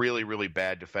looked really, really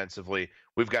bad defensively.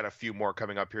 We've got a few more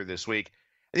coming up here this week.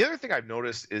 And the other thing I've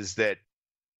noticed is that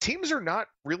teams are not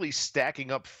really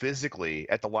stacking up physically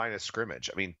at the line of scrimmage.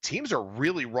 I mean, teams are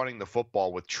really running the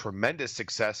football with tremendous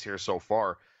success here so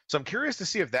far. So I'm curious to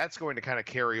see if that's going to kind of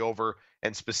carry over,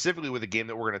 and specifically with the game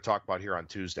that we're going to talk about here on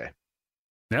Tuesday.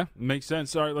 Yeah, makes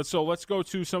sense. All right, let's go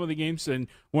to some of the games, and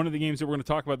one of the games that we're going to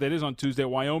talk about that is on Tuesday,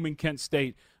 Wyoming-Kent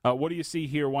State. What do you see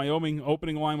here? Wyoming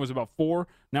opening line was about 4.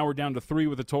 Now we're down to 3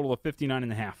 with a total of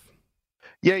 59.5.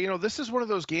 Yeah, this is one of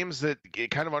those games that it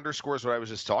kind of underscores what I was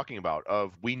just talking about.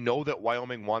 We know that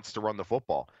Wyoming wants to run the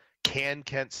football. Can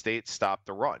Kent State stop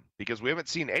the run? Because we haven't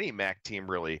seen any MAC team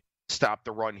really stop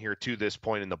the run here to this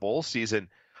point in the bowl season.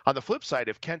 On the flip side,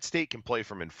 if Kent State can play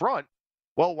from in front,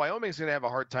 well, Wyoming's going to have a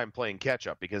hard time playing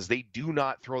catch-up because they do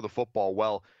not throw the football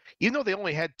well. Even though they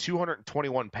only had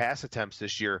 221 pass attempts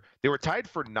this year, they were tied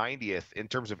for 90th in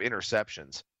terms of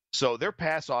interceptions. So their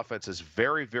pass offense is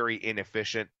very, very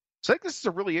inefficient. So I think this is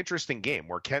a really interesting game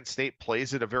where Kent State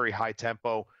plays at a very high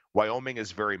tempo. Wyoming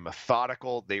is very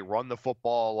methodical. They run the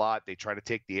football a lot. They try to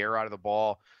take the air out of the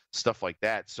ball, stuff like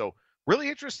that. So really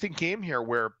interesting game here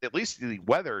where at least the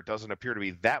weather doesn't appear to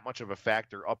be that much of a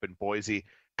factor up in Boise.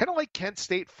 Kind of like Kent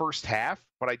State first half,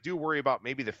 but I do worry about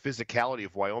maybe the physicality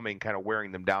of Wyoming kind of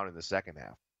wearing them down in the second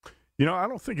half. I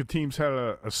don't think a team's had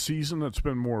a season that's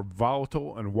been more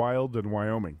volatile and wild than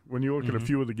Wyoming. When you look at a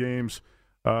few of the games,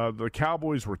 The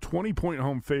Cowboys were 20-point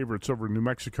home favorites over New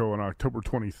Mexico on October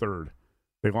 23rd.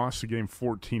 They lost the game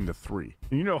 14-3.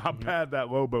 And you know how bad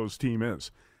that Lobos team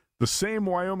is. The same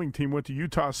Wyoming team went to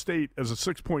Utah State as a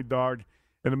 6-point dog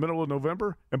in the middle of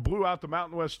November and blew out the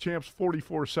Mountain West champs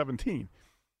 44-17.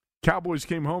 Cowboys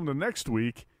came home the next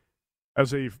week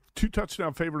as a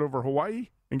 2-touchdown favorite over Hawaii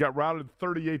and got routed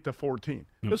 38-14.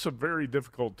 This is a very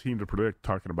difficult team to predict,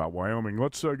 talking about Wyoming.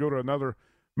 Let's go to another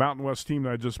Mountain West team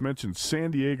that I just mentioned, San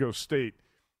Diego State.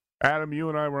 Adam, you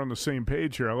and I were on the same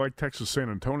page here. I like Texas San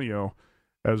Antonio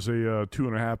as a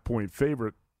 2.5-point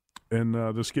favorite in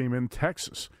this game in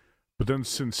Texas. But then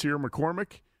Sincere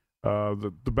McCormick,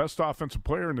 the best offensive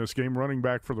player in this game, running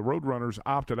back for the Roadrunners,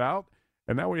 opted out.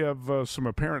 And now we have some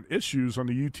apparent issues on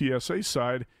the UTSA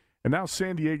side. And now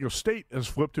San Diego State has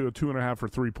flipped to a 2.5 or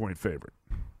 3-point favorite.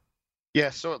 Yeah,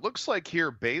 so it looks like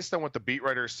here, based on what the beat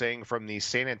writer is saying from the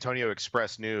San Antonio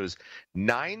Express News,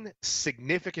 9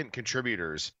 significant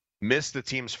contributors missed the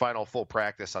team's final full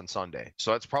practice on Sunday.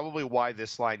 So that's probably why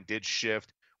this line did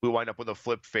shift. We wind up with a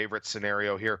flipped favorite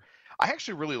scenario here. I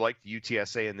actually really like the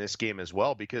UTSA in this game as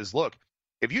well because, look,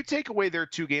 if you take away their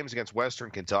 2 games against Western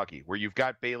Kentucky, where you've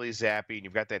got Bailey Zappi and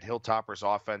you've got that Hilltoppers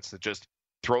offense that just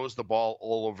throws the ball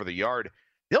all over the yard,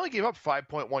 they only gave up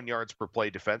 5.1 yards per play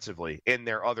defensively in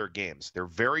their other games. They're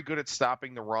very good at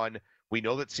stopping the run. We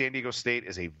know that San Diego State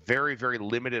is a very, very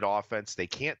limited offense. They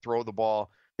can't throw the ball.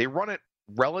 They run it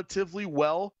relatively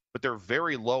well, but they're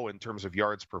very low in terms of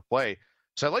yards per play.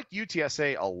 So I like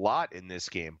UTSA a lot in this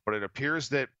game, but it appears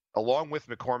that along with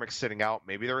McCormick sitting out,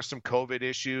 maybe there are some COVID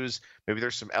issues, maybe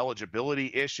there's some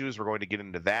eligibility issues. We're going to get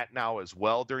into that now as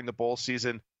well during the bowl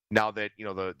season. Now that, you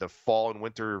know, the fall and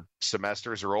winter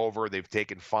semesters are over, they've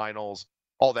taken finals,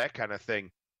 all that kind of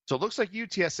thing. So it looks like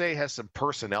UTSA has some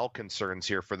personnel concerns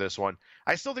here for this one.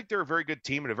 I still think they're a very good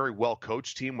team and a very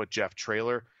well-coached team with Jeff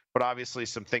Traylor, but obviously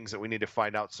some things that we need to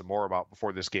find out some more about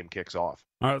before this game kicks off.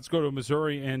 All right, let's go to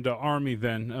Missouri and Army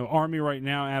then. Army right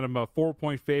now, Adam, a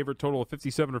 4-point favorite, total of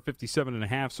 57 or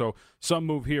 57.5, so some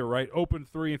move here, right? Open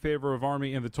 3 in favor of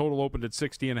Army, and the total opened at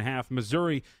 60.5.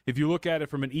 Missouri, if you look at it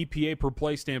from an EPA per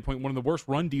play standpoint, one of the worst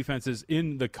run defenses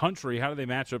in the country. How do they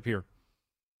match up here?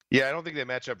 Yeah, I don't think they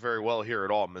match up very well here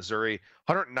at all. Missouri,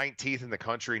 119th in the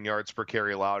country in yards per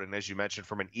carry allowed, and as you mentioned,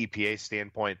 from an EPA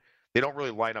standpoint, they don't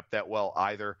really line up that well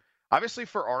either. Obviously,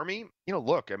 for Army, you know,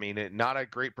 look, I mean, not a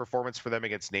great performance for them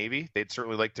against Navy. They'd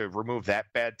certainly like to remove that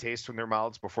bad taste from their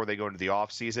mouths before they go into the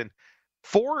offseason.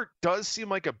 4 does seem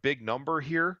like a big number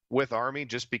here with Army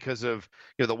just because of,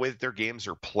 you know, the way that their games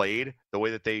are played, the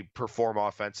way that they perform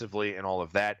offensively and all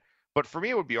of that. But for me,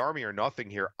 it would be Army or nothing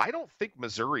here. I don't think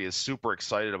Missouri is super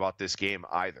excited about this game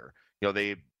either. You know,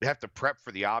 they have to prep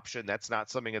for the option. That's not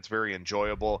something that's very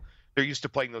enjoyable. They're used to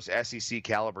playing those SEC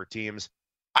caliber teams.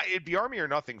 It'd be Army or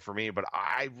nothing for me, but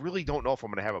I really don't know if I'm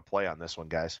going to have a play on this one,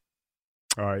 guys.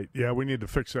 All right. Yeah, we need to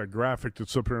fix that graphic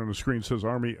that's up here on the screen. It says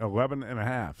Army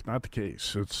 11.5. Not the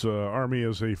case. It's Army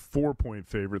is a 4-point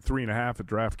favorite, 3.5 at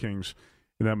DraftKings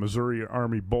in that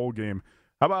Missouri-Army bowl game.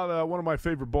 How about one of my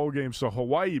favorite bowl games, the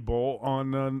Hawaii Bowl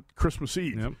on Christmas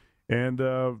Eve? Yep.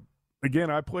 And,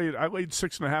 again, I laid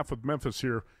 6.5 with Memphis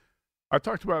here. I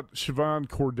talked about Siobhan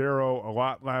Cordero a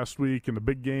lot last week and the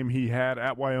big game he had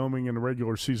at Wyoming in the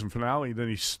regular season finale. Then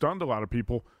he stunned a lot of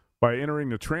people by entering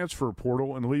the transfer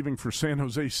portal and leaving for San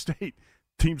Jose State,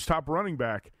 team's top running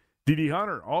back. Dede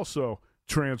Hunter also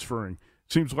transferring.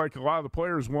 Seems like a lot of the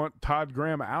players want Todd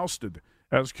Graham ousted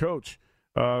as coach.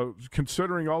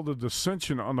 Considering all the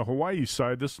dissension on the Hawaii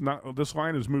side, this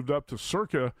line has moved up to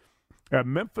circa at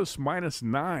Memphis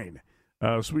 -9.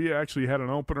 So we actually had an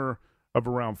opener of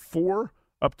around 4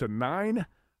 up to 9.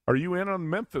 Are you in on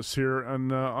Memphis here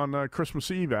on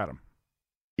Christmas Eve, Adam?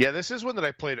 Yeah, this is one that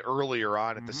I played earlier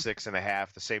on at the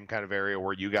 6.5, the same kind of area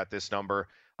where you got this number.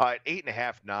 At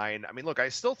 8.5, 9. I mean, look, I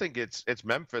still think it's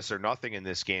Memphis or nothing in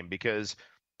this game because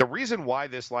the reason why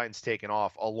this line's taken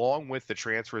off, along with the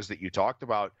transfers that you talked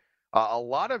about, a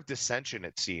lot of dissension,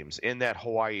 it seems, in that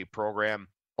Hawaii program.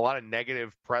 A lot of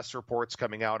negative press reports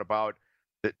coming out about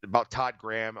Todd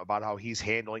Graham, about how he's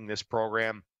handling this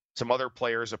program. Some other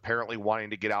players apparently wanting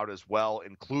to get out as well,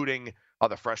 including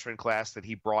the freshman class that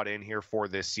he brought in here for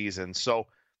this season. So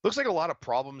looks like a lot of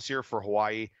problems here for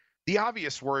Hawaii. The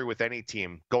obvious worry with any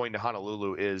team going to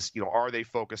Honolulu is, you know, are they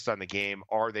focused on the game?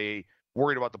 Are they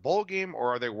worried about the bowl game,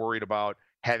 or are they worried about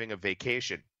having a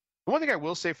vacation? The one thing I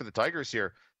will say for the Tigers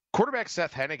here, quarterback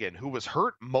Seth Hennigan, who was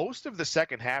hurt most of the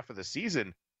second half of the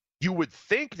season, you would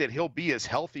think that he'll be as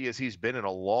healthy as he's been in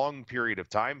a long period of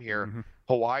time here. Mm-hmm.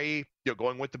 Hawaii, you know,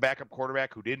 going with the backup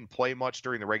quarterback who didn't play much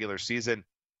during the regular season.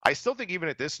 I still think even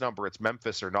at this number, it's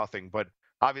Memphis or nothing. But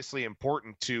obviously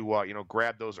important to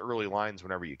grab those early lines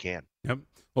whenever you can. Yep.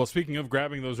 Well, speaking of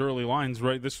grabbing those early lines,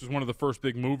 right, this was one of the first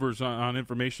big movers on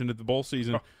information at the bowl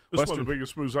season. This is one of the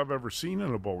biggest moves I've ever seen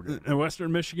in a bowl game.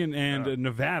 Western Michigan and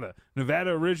Nevada.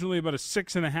 Nevada originally about a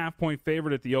 6.5-point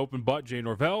favorite at the open, but Jay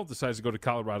Norvell decides to go to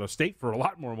Colorado State for a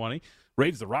lot more money,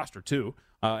 raids the roster too.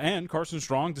 And Carson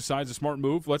Strong decides a smart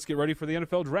move. Let's get ready for the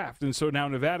NFL draft. And so now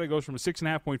Nevada goes from a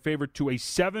 6.5-point favorite to a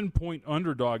 7-point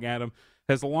underdog, Adam.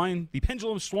 Has the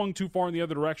pendulum swung too far in the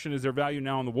other direction? Is their value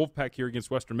now on the Wolfpack here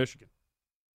against Western Michigan?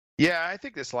 Yeah, I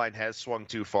think this line has swung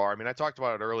too far. I mean, I talked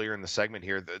about it earlier in the segment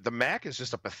here. The MAC is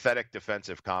just a pathetic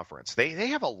defensive conference. They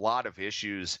have a lot of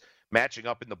issues matching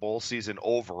up in the bowl season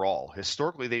overall.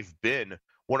 Historically, they've been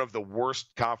one of the worst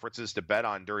conferences to bet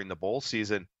on during the bowl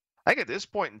season. I think at this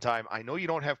point in time, I know you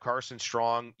don't have Carson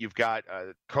Strong. You've got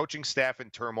coaching staff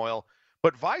in turmoil.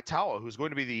 But Vitala, who's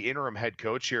going to be the interim head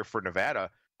coach here for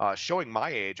Nevada, showing my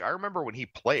age, I remember when he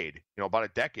played, about a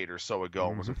decade or so ago,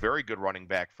 and was a very good running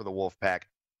back for the Wolfpack.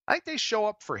 I think they show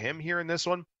up for him here in this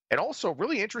one. And also,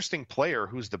 really interesting player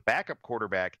who's the backup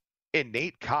quarterback in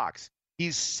Nate Cox.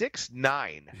 He's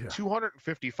 6'9",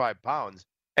 255 pounds,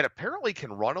 and apparently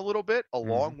can run a little bit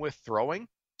along with throwing.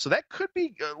 So that could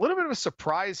be a little bit of a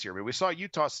surprise here. I mean, we saw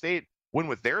Utah State win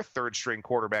with their third-string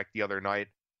quarterback the other night.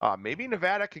 Maybe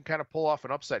Nevada can kind of pull off an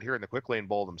upset here in the Quick Lane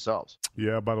Bowl themselves.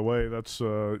 Yeah, by the way, that's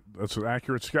an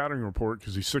accurate scouting report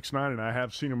because he's 6'9", and I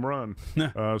have seen him run.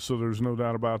 So there's no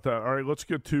doubt about that. All right, let's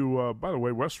get to, by the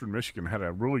way, Western Michigan had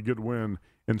a really good win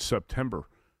in September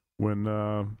when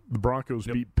the Broncos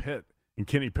beat Pitt and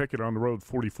Kenny Pickett on the road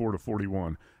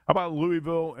 44-41. How about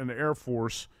Louisville and the Air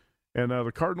Force? And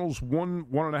the Cardinals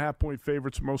 1.5-point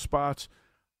favorites in most spots.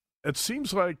 It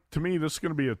seems like, to me, this is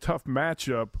going to be a tough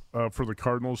matchup for the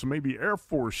Cardinals. Maybe Air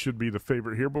Force should be the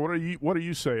favorite here. But what do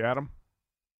you say, Adam?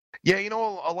 Yeah,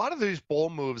 a lot of these bowl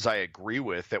moves I agree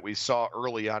with that we saw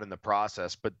early on in the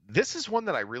process. But this is one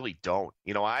that I really don't.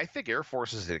 I think Air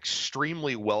Force is an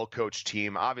extremely well-coached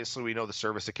team. Obviously, we know the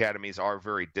service academies are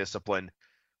very disciplined.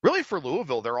 Really, for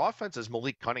Louisville, their offense is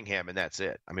Malik Cunningham, and that's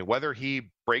it. I mean, whether he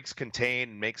breaks contain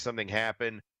and makes something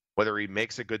happen, whether he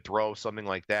makes a good throw, something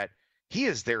like that, he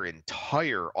is their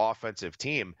entire offensive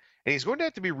team. And he's going to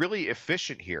have to be really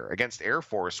efficient here against Air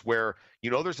Force, where,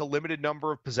 there's a limited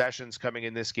number of possessions coming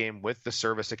in this game with the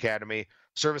service academy.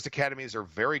 Service academies are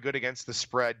very good against the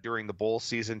spread during the bowl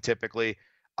season, typically.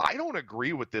 I don't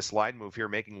agree with this line move here,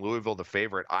 making Louisville the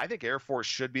favorite. I think Air Force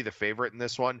should be the favorite in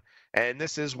this one. And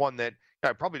this is one that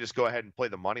I'd probably just go ahead and play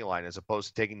the money line as opposed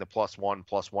to taking the +1,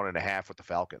 +1.5 with the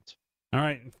Falcons. All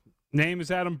right. Name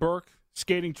is Adam Burke.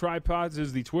 Skating Tripods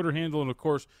is the Twitter handle. And, of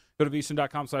course, go to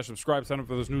vsin.com/subscribe. Sign up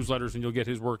for those newsletters, and you'll get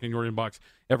his work in your inbox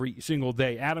every single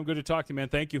day. Adam, good to talk to you, man.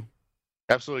 Thank you.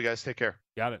 Absolutely, guys. Take care.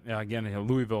 Got it. Again,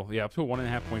 Louisville, up to a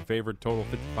 1.5-point favorite, total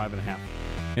 55.5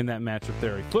 in that matchup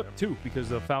there. He flipped, too, because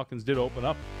the Falcons did open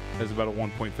up as about a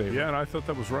 1-point favorite. Yeah, and I thought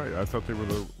that was right. I thought they were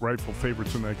the rightful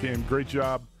favorites in that game. Great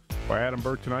job by Adam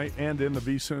Burke tonight and in the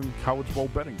VSiN College Bowl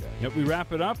betting game. Yep, we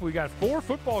wrap it up. We got 4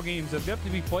 football games that have yet to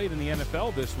be played in the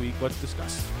NFL this week. Let's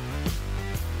discuss.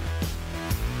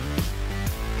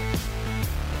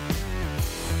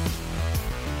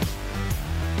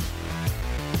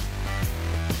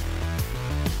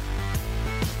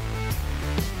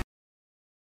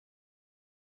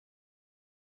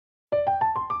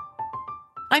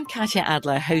 I'm Katya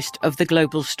Adler, host of The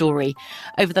Global Story.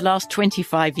 Over the last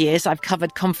 25 years, I've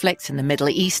covered conflicts in the Middle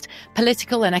East,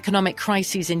 political and economic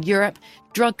crises in Europe,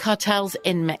 drug cartels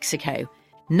in Mexico.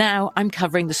 Now I'm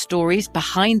covering the stories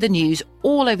behind the news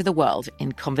all over the world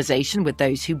in conversation with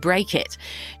those who break it.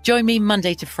 Join me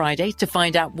Monday to Friday to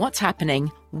find out what's happening,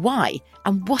 why,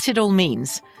 and what it all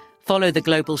means. Follow The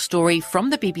Global Story from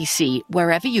the BBC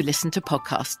wherever you listen to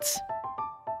podcasts.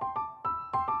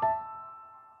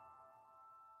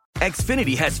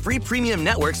 Xfinity has free premium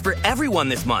networks for everyone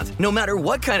this month, no matter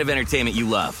what kind of entertainment you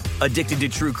love. Addicted to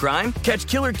true crime? Catch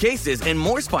killer cases and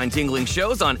more spine-tingling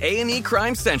shows on A&E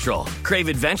Crime Central. Crave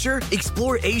adventure?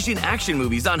 Explore Asian action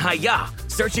movies on Hi-YAH.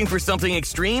 Searching for something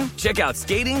extreme? Check out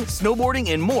skating, snowboarding,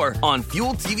 and more on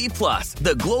Fuel TV Plus,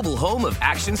 the global home of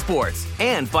action sports.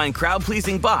 And find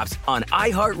crowd-pleasing bops on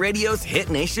iHeartRadio's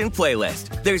Hit Nation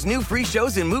playlist. There's new free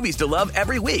shows and movies to love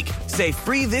every week. Say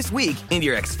free this week in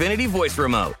your Xfinity voice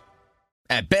remote.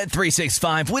 At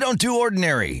Bet365, we don't do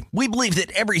ordinary. We believe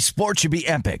that every sport should be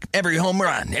epic. Every home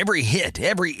run, every hit,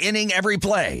 every inning, every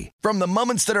play. From the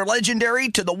moments that are legendary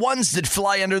to the ones that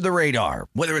fly under the radar.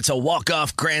 Whether it's a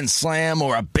walk-off grand slam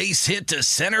or a base hit to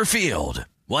center field.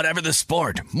 Whatever the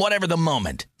sport, whatever the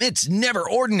moment, it's never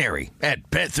ordinary at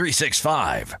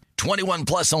Bet365. 21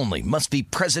 plus only. Must be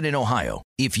present in Ohio.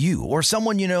 If you or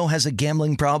someone you know has a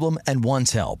gambling problem and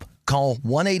wants help, call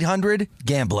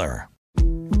 1-800-GAMBLER.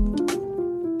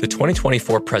 The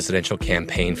 2024 presidential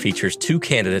campaign features two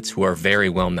candidates who are very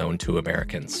well known to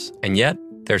Americans. And yet,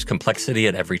 there's complexity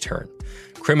at every turn.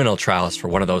 Criminal trials for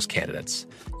one of those candidates.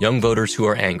 Young voters who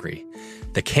are angry.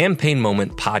 The Campaign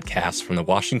Moment podcast from the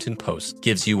Washington Post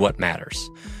gives you what matters.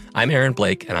 I'm Aaron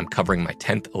Blake, and I'm covering my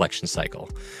 10th election cycle.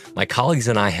 My colleagues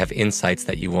and I have insights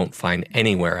that you won't find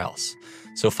anywhere else.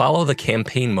 So follow The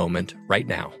Campaign Moment right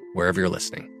now, wherever you're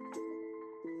listening.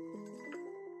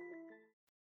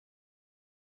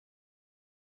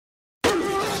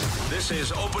 This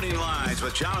is Opening Lines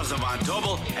with Jonathan Von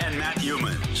Tobel and Matt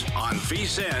Humans on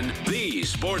VSiN, the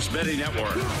Sports Betting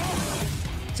Network.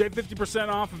 Save 50%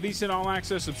 off a VSiN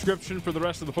All-Access subscription for the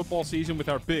rest of the football season with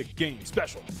our big game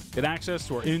special. Get access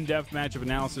to our in-depth matchup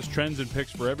analysis, trends, and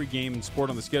picks for every game and sport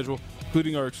on the schedule,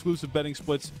 including our exclusive betting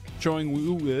splits showing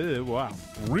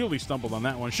really stumbled on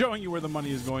that one, showing you where the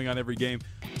money is going on every game.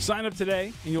 Sign up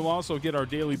today, and you'll also get our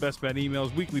daily best bet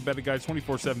emails, weekly betting guides,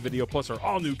 24/7 video, plus our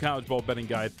all-new college bowl betting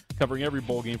guide covering every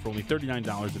bowl game for only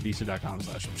 $39 at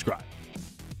VSiN.com/subscribe.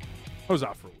 I was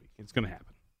out for a week. It's going to happen.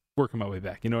 Working my way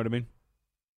back. You know what I mean?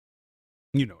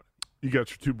 You know it. You got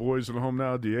your two boys at home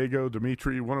now, Diego,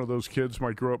 Dimitri. One of those kids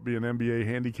might grow up, be an NBA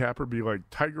handicapper, be like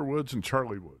Tiger Woods and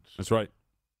Charlie Woods. That's right.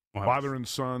 Wow. Father and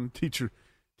son, teach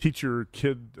your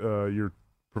kid your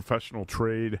professional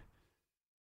trade.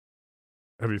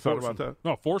 Have you thought about that?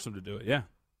 No, force him to do it, yeah.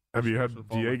 Have you had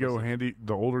Diego,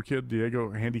 the older kid,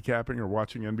 Diego, handicapping or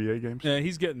watching NBA games? Yeah,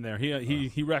 he's getting there.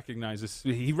 He recognizes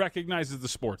the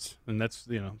sports, and that's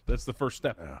the first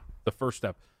step. Yeah. The first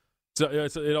step. So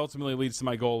it ultimately leads to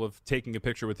my goal of taking a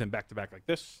picture with him back to back like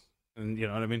this, and you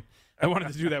know what I mean. I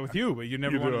wanted to do that with you, but you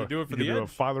never wanted to do it for the edge. You a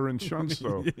father and son,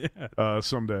 so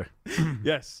someday.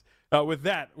 Yes. With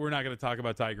that, we're not going to talk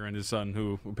about Tiger and his son,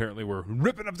 who apparently were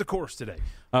ripping up the course today.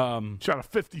 Shot a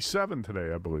 57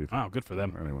 today, I believe. Wow, good for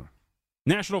them. Anyway.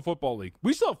 National Football League.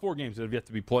 We still have 4 games that have yet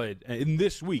to be played in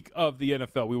this week of the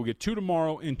NFL. We will get 2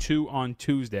 tomorrow and 2 on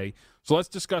Tuesday. So let's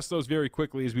discuss those very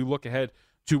quickly as we look ahead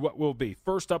to what will be.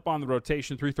 First up on the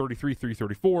rotation, 333,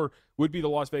 334, would be the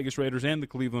Las Vegas Raiders and the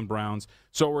Cleveland Browns.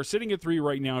 So we're sitting at 3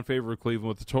 right now in favor of Cleveland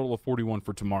with a total of 41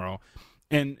 for tomorrow.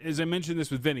 And as I mentioned this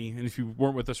with Vinny, and if you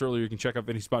weren't with us earlier, you can check out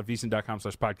Vinny's spot,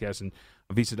 VSiN.com/podcast, and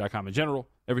VSiN.com in general.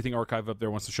 Everything archived up there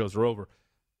once the shows are over.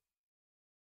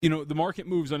 You know, the market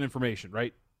moves on information,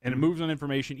 right? And it moves on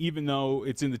information even though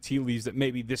it's in the tea leaves that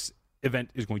maybe this event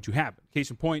is going to happen.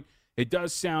 Case in point, it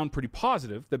does sound pretty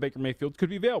positive that Baker Mayfield could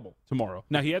be available tomorrow.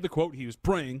 Now, he had the quote, he was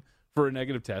praying for a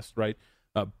negative test, right?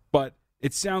 But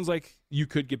it sounds like you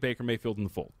could get Baker Mayfield in the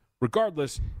fold.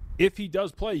 Regardless, if he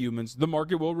does play Humans, the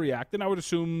market will react, and I would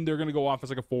assume they're going to go off as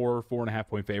like a 4.5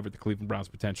 point favorite, the Cleveland Browns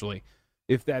potentially,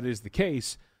 if that is the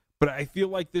case. But I feel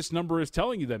like this number is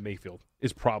telling you that Mayfield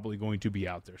is probably going to be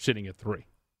out there, sitting at 3.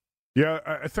 Yeah,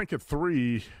 I think at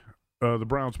 3, the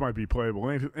Browns might be playable.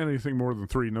 Anything more than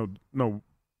 3, no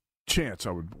chance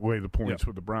I would lay the points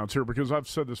with the Browns here, because I've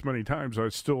said this many times. I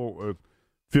still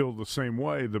feel the same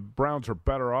way. The Browns are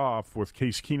better off with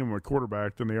Case Keenum at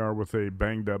quarterback than they are with a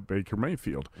banged-up Baker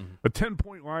Mayfield. Mm-hmm. A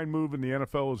 10-point line move in the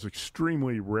NFL is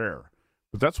extremely rare,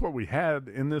 but that's what we had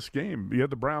in this game. You had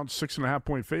the Browns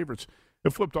 6.5-point favorites.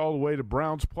 It flipped all the way to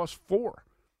Browns +4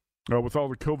 with all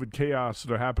the COVID chaos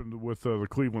that happened with the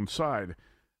Cleveland side.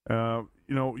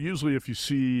 Usually if you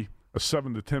see a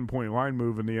 7 to 10 point line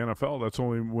move in the NFL, that's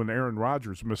only when Aaron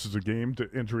Rodgers misses a game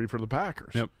to injury for the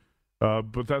Packers. Yep.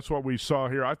 But that's what we saw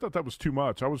here. I thought that was too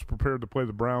much. I was prepared to play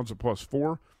the Browns at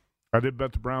 +4. I did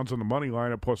bet the Browns on the money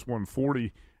line at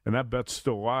 +140, and that bet's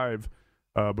still live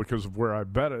because of where I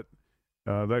bet it.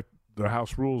 The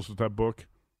house rules at that book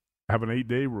have an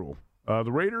 8-day rule.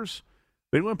 The Raiders,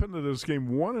 they limp into this game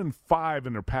 1-5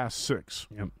 in their past 6.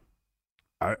 Yep.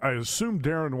 I assume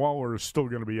Darren Waller is still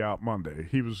going to be out Monday.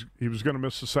 He was going to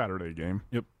miss the Saturday game.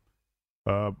 Yep.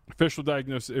 Official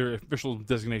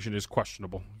designation is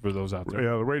questionable for those out there.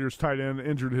 Yeah, the Raiders tight end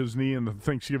injured his knee in the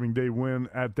Thanksgiving Day win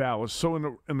at Dallas. So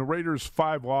in the Raiders'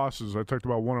 5 losses, I talked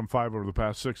about 1-5 over the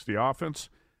past 6. The offense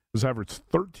has averaged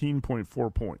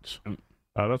 13.4 points.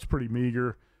 That's pretty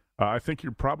meager. I think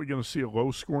you're probably going to see a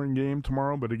low-scoring game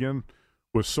tomorrow, but again,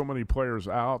 with so many players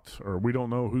out, or we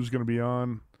don't know who's going to be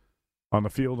on the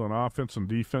field on offense and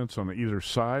defense on either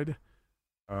side.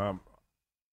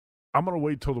 I'm going to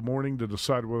wait till the morning to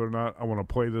decide whether or not I want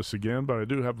to play this again, but I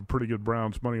do have a pretty good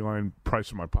Browns money line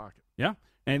price in my pocket. Yeah,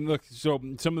 And look, so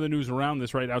some of the news around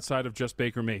this, right, outside of just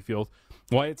Baker Mayfield,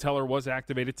 Wyatt Teller was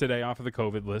activated today off of the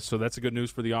COVID list, so that's a good news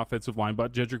for the offensive line.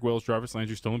 But Jedrick Wills, Jarvis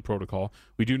Landry still in protocol.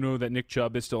 We do know that Nick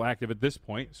Chubb is still active at this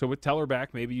point. So with Teller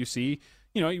back, maybe you see,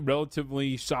 a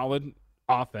relatively solid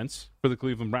offense for the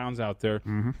Cleveland Browns out there.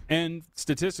 Mm-hmm. And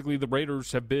statistically, the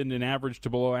Raiders have been an average to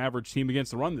below average team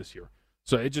against the run this year.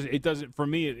 So it doesn't, for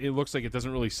me, it looks like it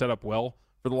doesn't really set up well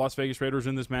for the Las Vegas Raiders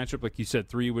in this matchup. Like you said,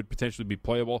 3 would potentially be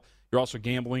playable. You're also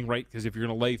gambling, right? Because if you're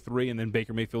going to lay 3 and then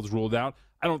Baker Mayfield's ruled out,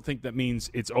 I don't think that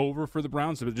means it's over for the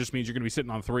Browns. It just means you're going to be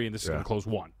sitting on 3 and this is going to close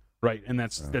 1, right? And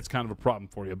that's kind of a problem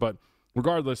for you. But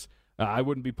regardless, I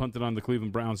wouldn't be punting on the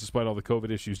Cleveland Browns despite all the COVID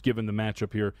issues given the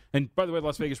matchup here. And by the way,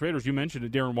 Las Vegas Raiders, you mentioned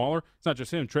it, Darren Waller. It's not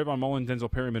just him. Trayvon Mullen,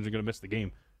 Denzel Perryman are going to miss the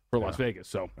game for Las Vegas.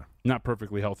 So not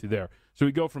perfectly healthy there. So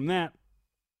we go from that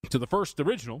to the first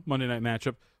original Monday night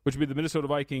matchup, which would be the Minnesota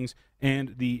Vikings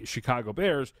and the Chicago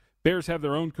Bears. Bears have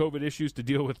their own COVID issues to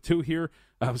deal with, too, here.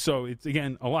 So it's,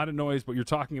 again, a lot of noise, but you're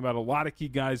talking about a lot of key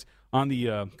guys on the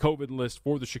COVID list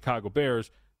for the Chicago Bears.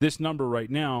 This number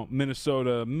right now,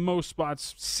 Minnesota, most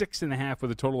spots 6.5 with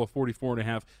a total of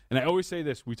 44.5. And I always say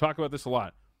this, we talk about this a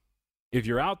lot. If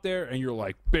you're out there and you're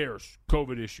like, Bears,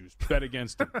 COVID issues, bet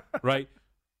against them, right?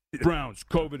 Browns,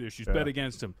 COVID issues, bet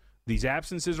against them. These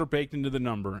absences are baked into the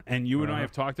number, and you and I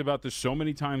have talked about this so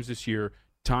many times this year.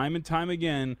 Time and time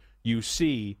again, you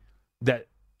see that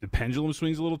the pendulum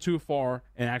swings a little too far,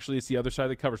 and actually it's the other side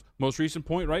that covers. Most recent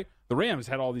point, right? The Rams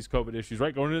had all these COVID issues,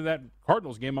 right? Going into that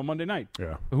Cardinals game on Monday night.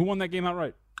 Yeah. Who won that game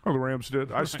outright? Oh, the Rams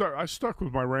did. I stuck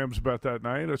with my Rams bet that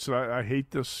night. I hate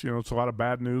this. It's a lot of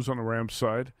bad news on the Rams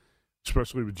side,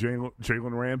 especially with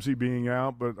Jalen Ramsey being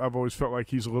out, but I've always felt like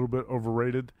he's a little bit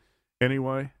overrated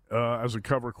anyway, as a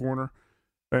cover corner.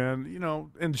 And,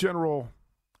 in general,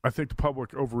 I think the public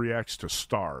overreacts to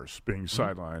stars being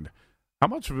sidelined. How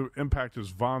much of an impact has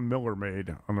Von Miller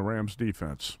made on the Rams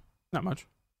defense? Not much.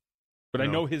 But I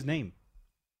know his name.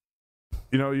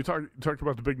 You talked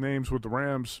about the big names with the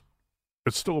Rams.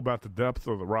 It's still about the depth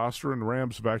of the roster, and the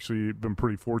Rams have actually been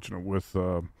pretty fortunate with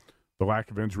the lack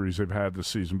of injuries they've had this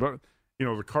season. But,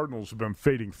 the Cardinals have been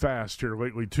fading fast here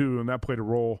lately, too, and that played a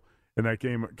role in that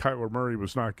game. Kyler Murray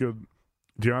was not good.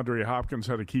 DeAndre Hopkins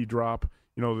had a key drop.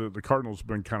 The Cardinals have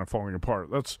been kind of falling apart.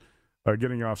 That's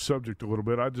getting off subject a little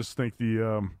bit. I just think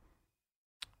the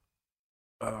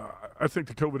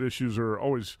COVID issues are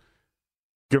always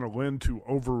going to lend to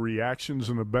overreactions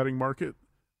in the betting market,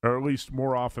 or at least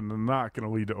more often than not going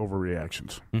to lead to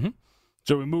overreactions. Mm-hmm.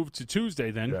 So we move to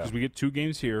Tuesday then, because we get 2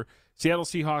 games here. Seattle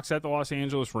Seahawks at the Los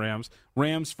Angeles Rams.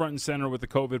 Rams front and center with the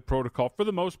COVID protocol for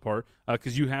the most part,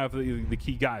 because you have the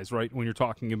key guys, right, when you're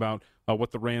talking about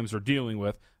what the Rams are dealing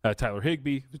with. Tyler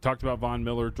Higbee, we talked about Von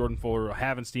Miller, Jordan Fuller,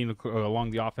 Havenstein along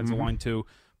the offensive line too.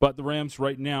 But the Rams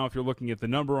right now, if you're looking at the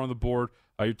number on the board,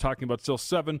 you're talking about still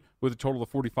 7 with a total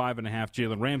of 45.5.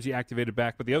 Jalen Ramsey activated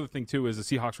back. But the other thing, too, is the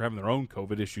Seahawks are having their own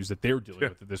COVID issues that they're dealing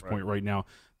with at this point right now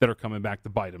that are coming back to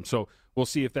bite them. So we'll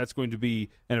see if that's going to be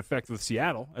an effect with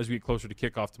Seattle as we get closer to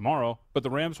kickoff tomorrow. But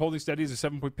the Rams holding steady as a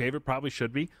 7-point favorite, probably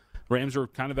should be. Rams are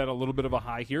kind of at a little bit of a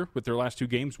high here with their last 2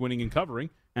 games winning and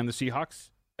covering. And the Seahawks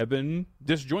have been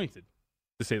disjointed,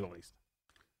 to say the least.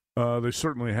 They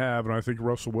certainly have, and I think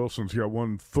Russell Wilson's got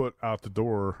one foot out the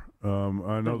door. I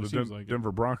know the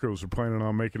Denver Broncos are planning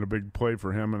on making a big play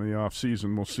for him in the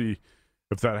offseason. We'll see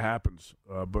if that happens.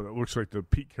 But it looks like the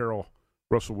Pete Carroll,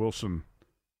 Russell Wilson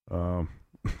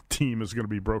team is going to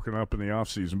be broken up in the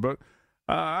offseason. But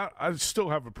I still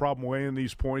have a problem weighing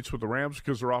these points with the Rams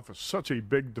because they're off of such a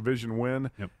big division win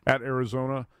at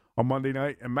Arizona on Monday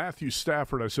night. And Matthew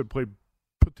Stafford, I said, played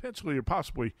potentially or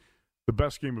possibly the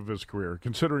best game of his career,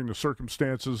 considering the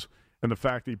circumstances and the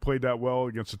fact that he played that well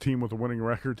against a team with a winning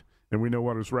record, and we know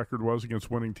what his record was against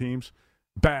winning teams.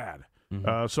 Bad.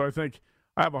 So I think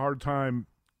I have a hard time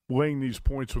laying these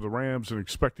points with the Rams and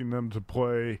expecting them to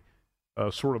play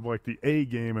sort of like the A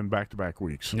game in back-to-back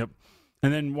weeks. Yep.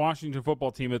 And then Washington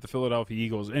football team at the Philadelphia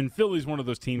Eagles. And Philly's one of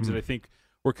those teams that I think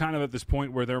we're kind of at this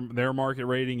point where their market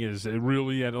rating is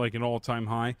really at like an all-time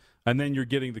high. And then you're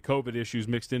getting the COVID issues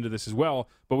mixed into this as well.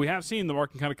 But we have seen the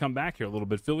market kind of come back here a little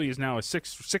bit. Philly is now a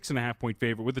 6.5-point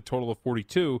favorite with a total of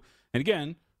 42. And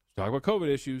again, talk about COVID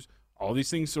issues, all these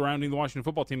things surrounding the Washington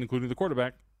football team, including the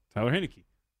quarterback, Tyler Heineke,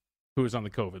 who is on the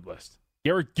COVID list.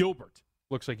 Garrett Gilbert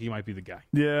looks like he might be the guy.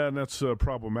 Yeah, and that's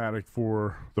problematic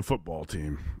for the football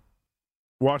team.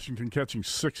 Washington catching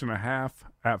 6.5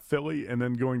 at Philly, and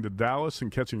then going to Dallas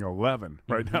and catching 11.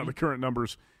 Right now, the current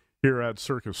numbers here at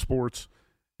Circus Sports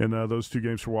in those 2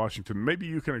 games for Washington. Maybe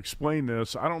you can explain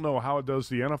this. I don't know how it does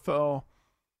the NFL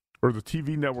or the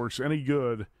TV networks any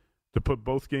good to put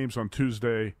both games on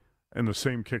Tuesday in the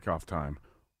same kickoff time.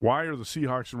 Why are the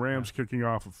Seahawks and Rams kicking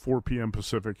off at 4 p.m.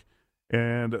 Pacific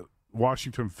and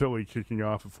Washington, Philly kicking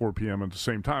off at 4 p.m. at the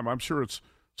same time? I'm sure it's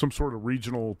some sort of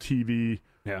regional TV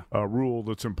rule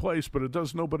that's in place, but it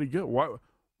does nobody good.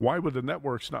 Why would the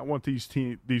networks not want these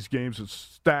games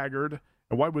staggered?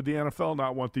 And why would the NFL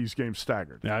not want these games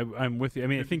staggered? Yeah, I'm with you. I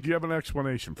mean, do you have an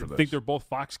explanation for this? I think they're both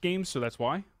Fox games, so that's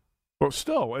why. Well,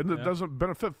 still, and it doesn't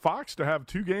benefit Fox to have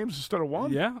 2 games instead of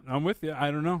 1. Yeah, I'm with you.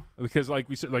 I don't know, because like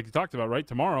we said, like you talked about, right?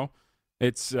 Tomorrow,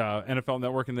 it's NFL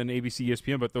Network and then ABC,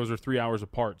 ESPN, but those are 3 hours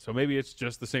apart. So maybe it's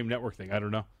just the same network thing. I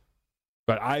don't know.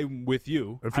 But I'm with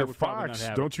you. If you're Fox,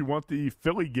 don't you want the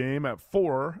Philly game at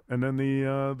 4 and then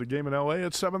the game in LA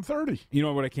at 7:30? You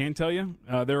know what I can tell you?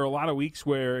 There are a lot of weeks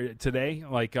where today,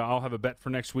 like I'll have a bet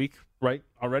for next week, right?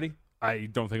 Already, I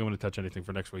don't think I'm going to touch anything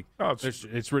for next week. Oh,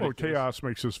 it's ridiculous. Chaos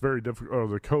makes this very difficult. Oh,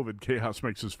 the COVID chaos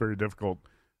makes this very difficult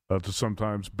to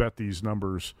sometimes bet these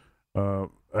numbers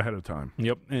ahead of time.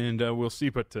 Yep, and we'll see.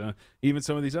 But even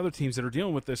some of these other teams that are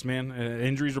dealing with this, man,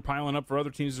 injuries are piling up for other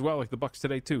teams as well, like the Bucs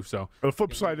today too. So the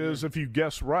flip side is, if you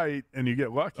guess right and you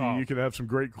get lucky, you could have some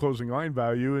great closing line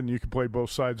value, and you can play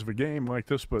both sides of a game like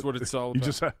this. But that's what it's all about. You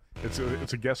just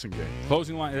it's a guessing game.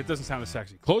 Closing line. It doesn't sound as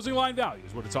sexy. Closing line value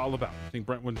is what it's all about. I think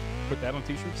Brent would put that on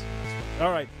T-shirts.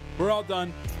 All right, we're all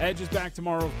done. Edge is back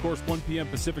tomorrow, of course, 1 p.m.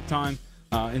 Pacific time.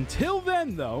 Until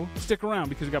then, though, stick around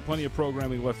because we've got plenty of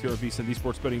programming left here at VSiN, the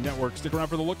Sports Betting Network. Stick around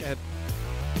for the look ahead.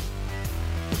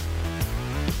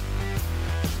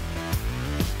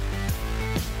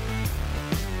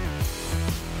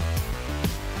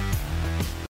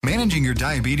 Managing your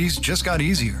diabetes just got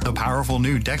easier. The powerful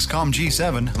new Dexcom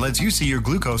G7 lets you see your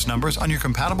glucose numbers on your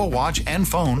compatible watch and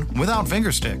phone without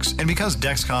finger sticks. And because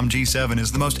Dexcom G7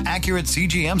 is the most accurate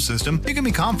CGM system, you can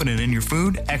be confident in your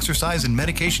food, exercise, and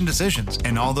medication decisions.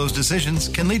 And all those decisions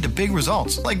can lead to big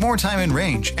results, like more time in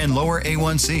range and lower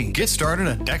A1C. Get started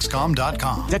at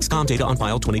Dexcom.com. Dexcom data on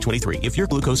file 2023. If your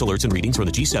glucose alerts and readings from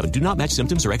the G7 do not match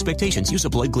symptoms or expectations, use a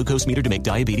blood glucose meter to make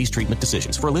diabetes treatment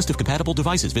decisions. For a list of compatible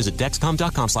devices, visit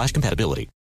Dexcom.com/compatibility.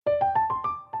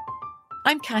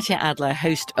 I'm Katya Adler,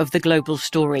 host of The Global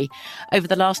Story. Over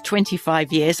the last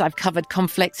 25 years, I've covered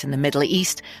conflicts in the Middle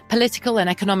East, political and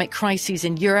economic crises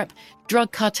in Europe,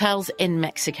 drug cartels in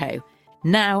Mexico.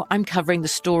 Now I'm covering the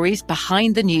stories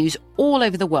behind the news all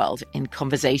over the world in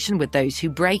conversation with those who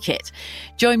break it.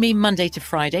 Join me Monday to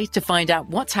Friday to find out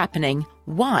what's happening,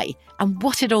 why, and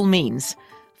what it all means.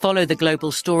 Follow The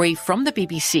Global Story from the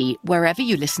BBC wherever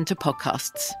you listen to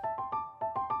podcasts.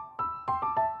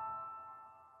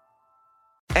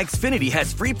 Xfinity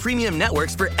has free premium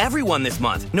networks for everyone this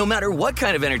month, no matter what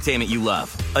kind of entertainment you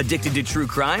love. Addicted to true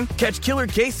crime? Catch killer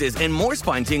cases and more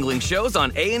spine-tingling shows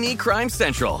on A&E Crime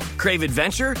Central. Crave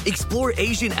adventure? Explore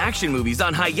Asian action movies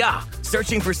on Hi-YAH.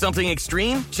 Searching for something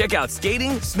extreme? Check out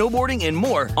skating, snowboarding, and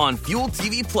more on Fuel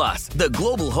TV Plus, the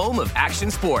global home of action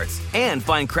sports. And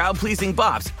find crowd-pleasing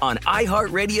bops on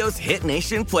iHeartRadio's Hit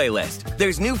Nation playlist.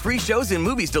 There's new free shows and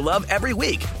movies to love every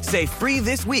week. Say free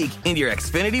this week in your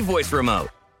Xfinity voice remote.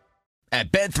 At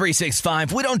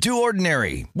Bet365, we don't do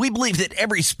ordinary. We believe that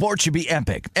every sport should be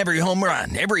epic. Every home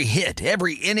run, every hit,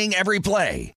 every inning, every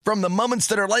play. From the moments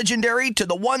that are legendary to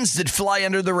the ones that fly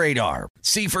under the radar.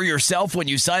 See for yourself when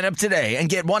you sign up today and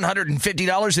get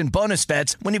 $150 in bonus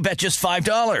bets when you bet just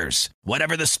 $5.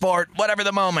 Whatever the sport, whatever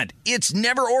the moment, it's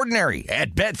never ordinary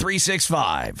at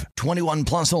Bet365. 21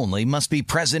 plus only. Must be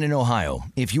present in Ohio.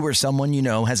 If you or someone you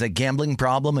know has a gambling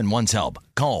problem and wants help,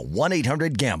 call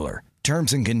 1-800-GAMBLER.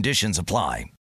 Terms and conditions apply.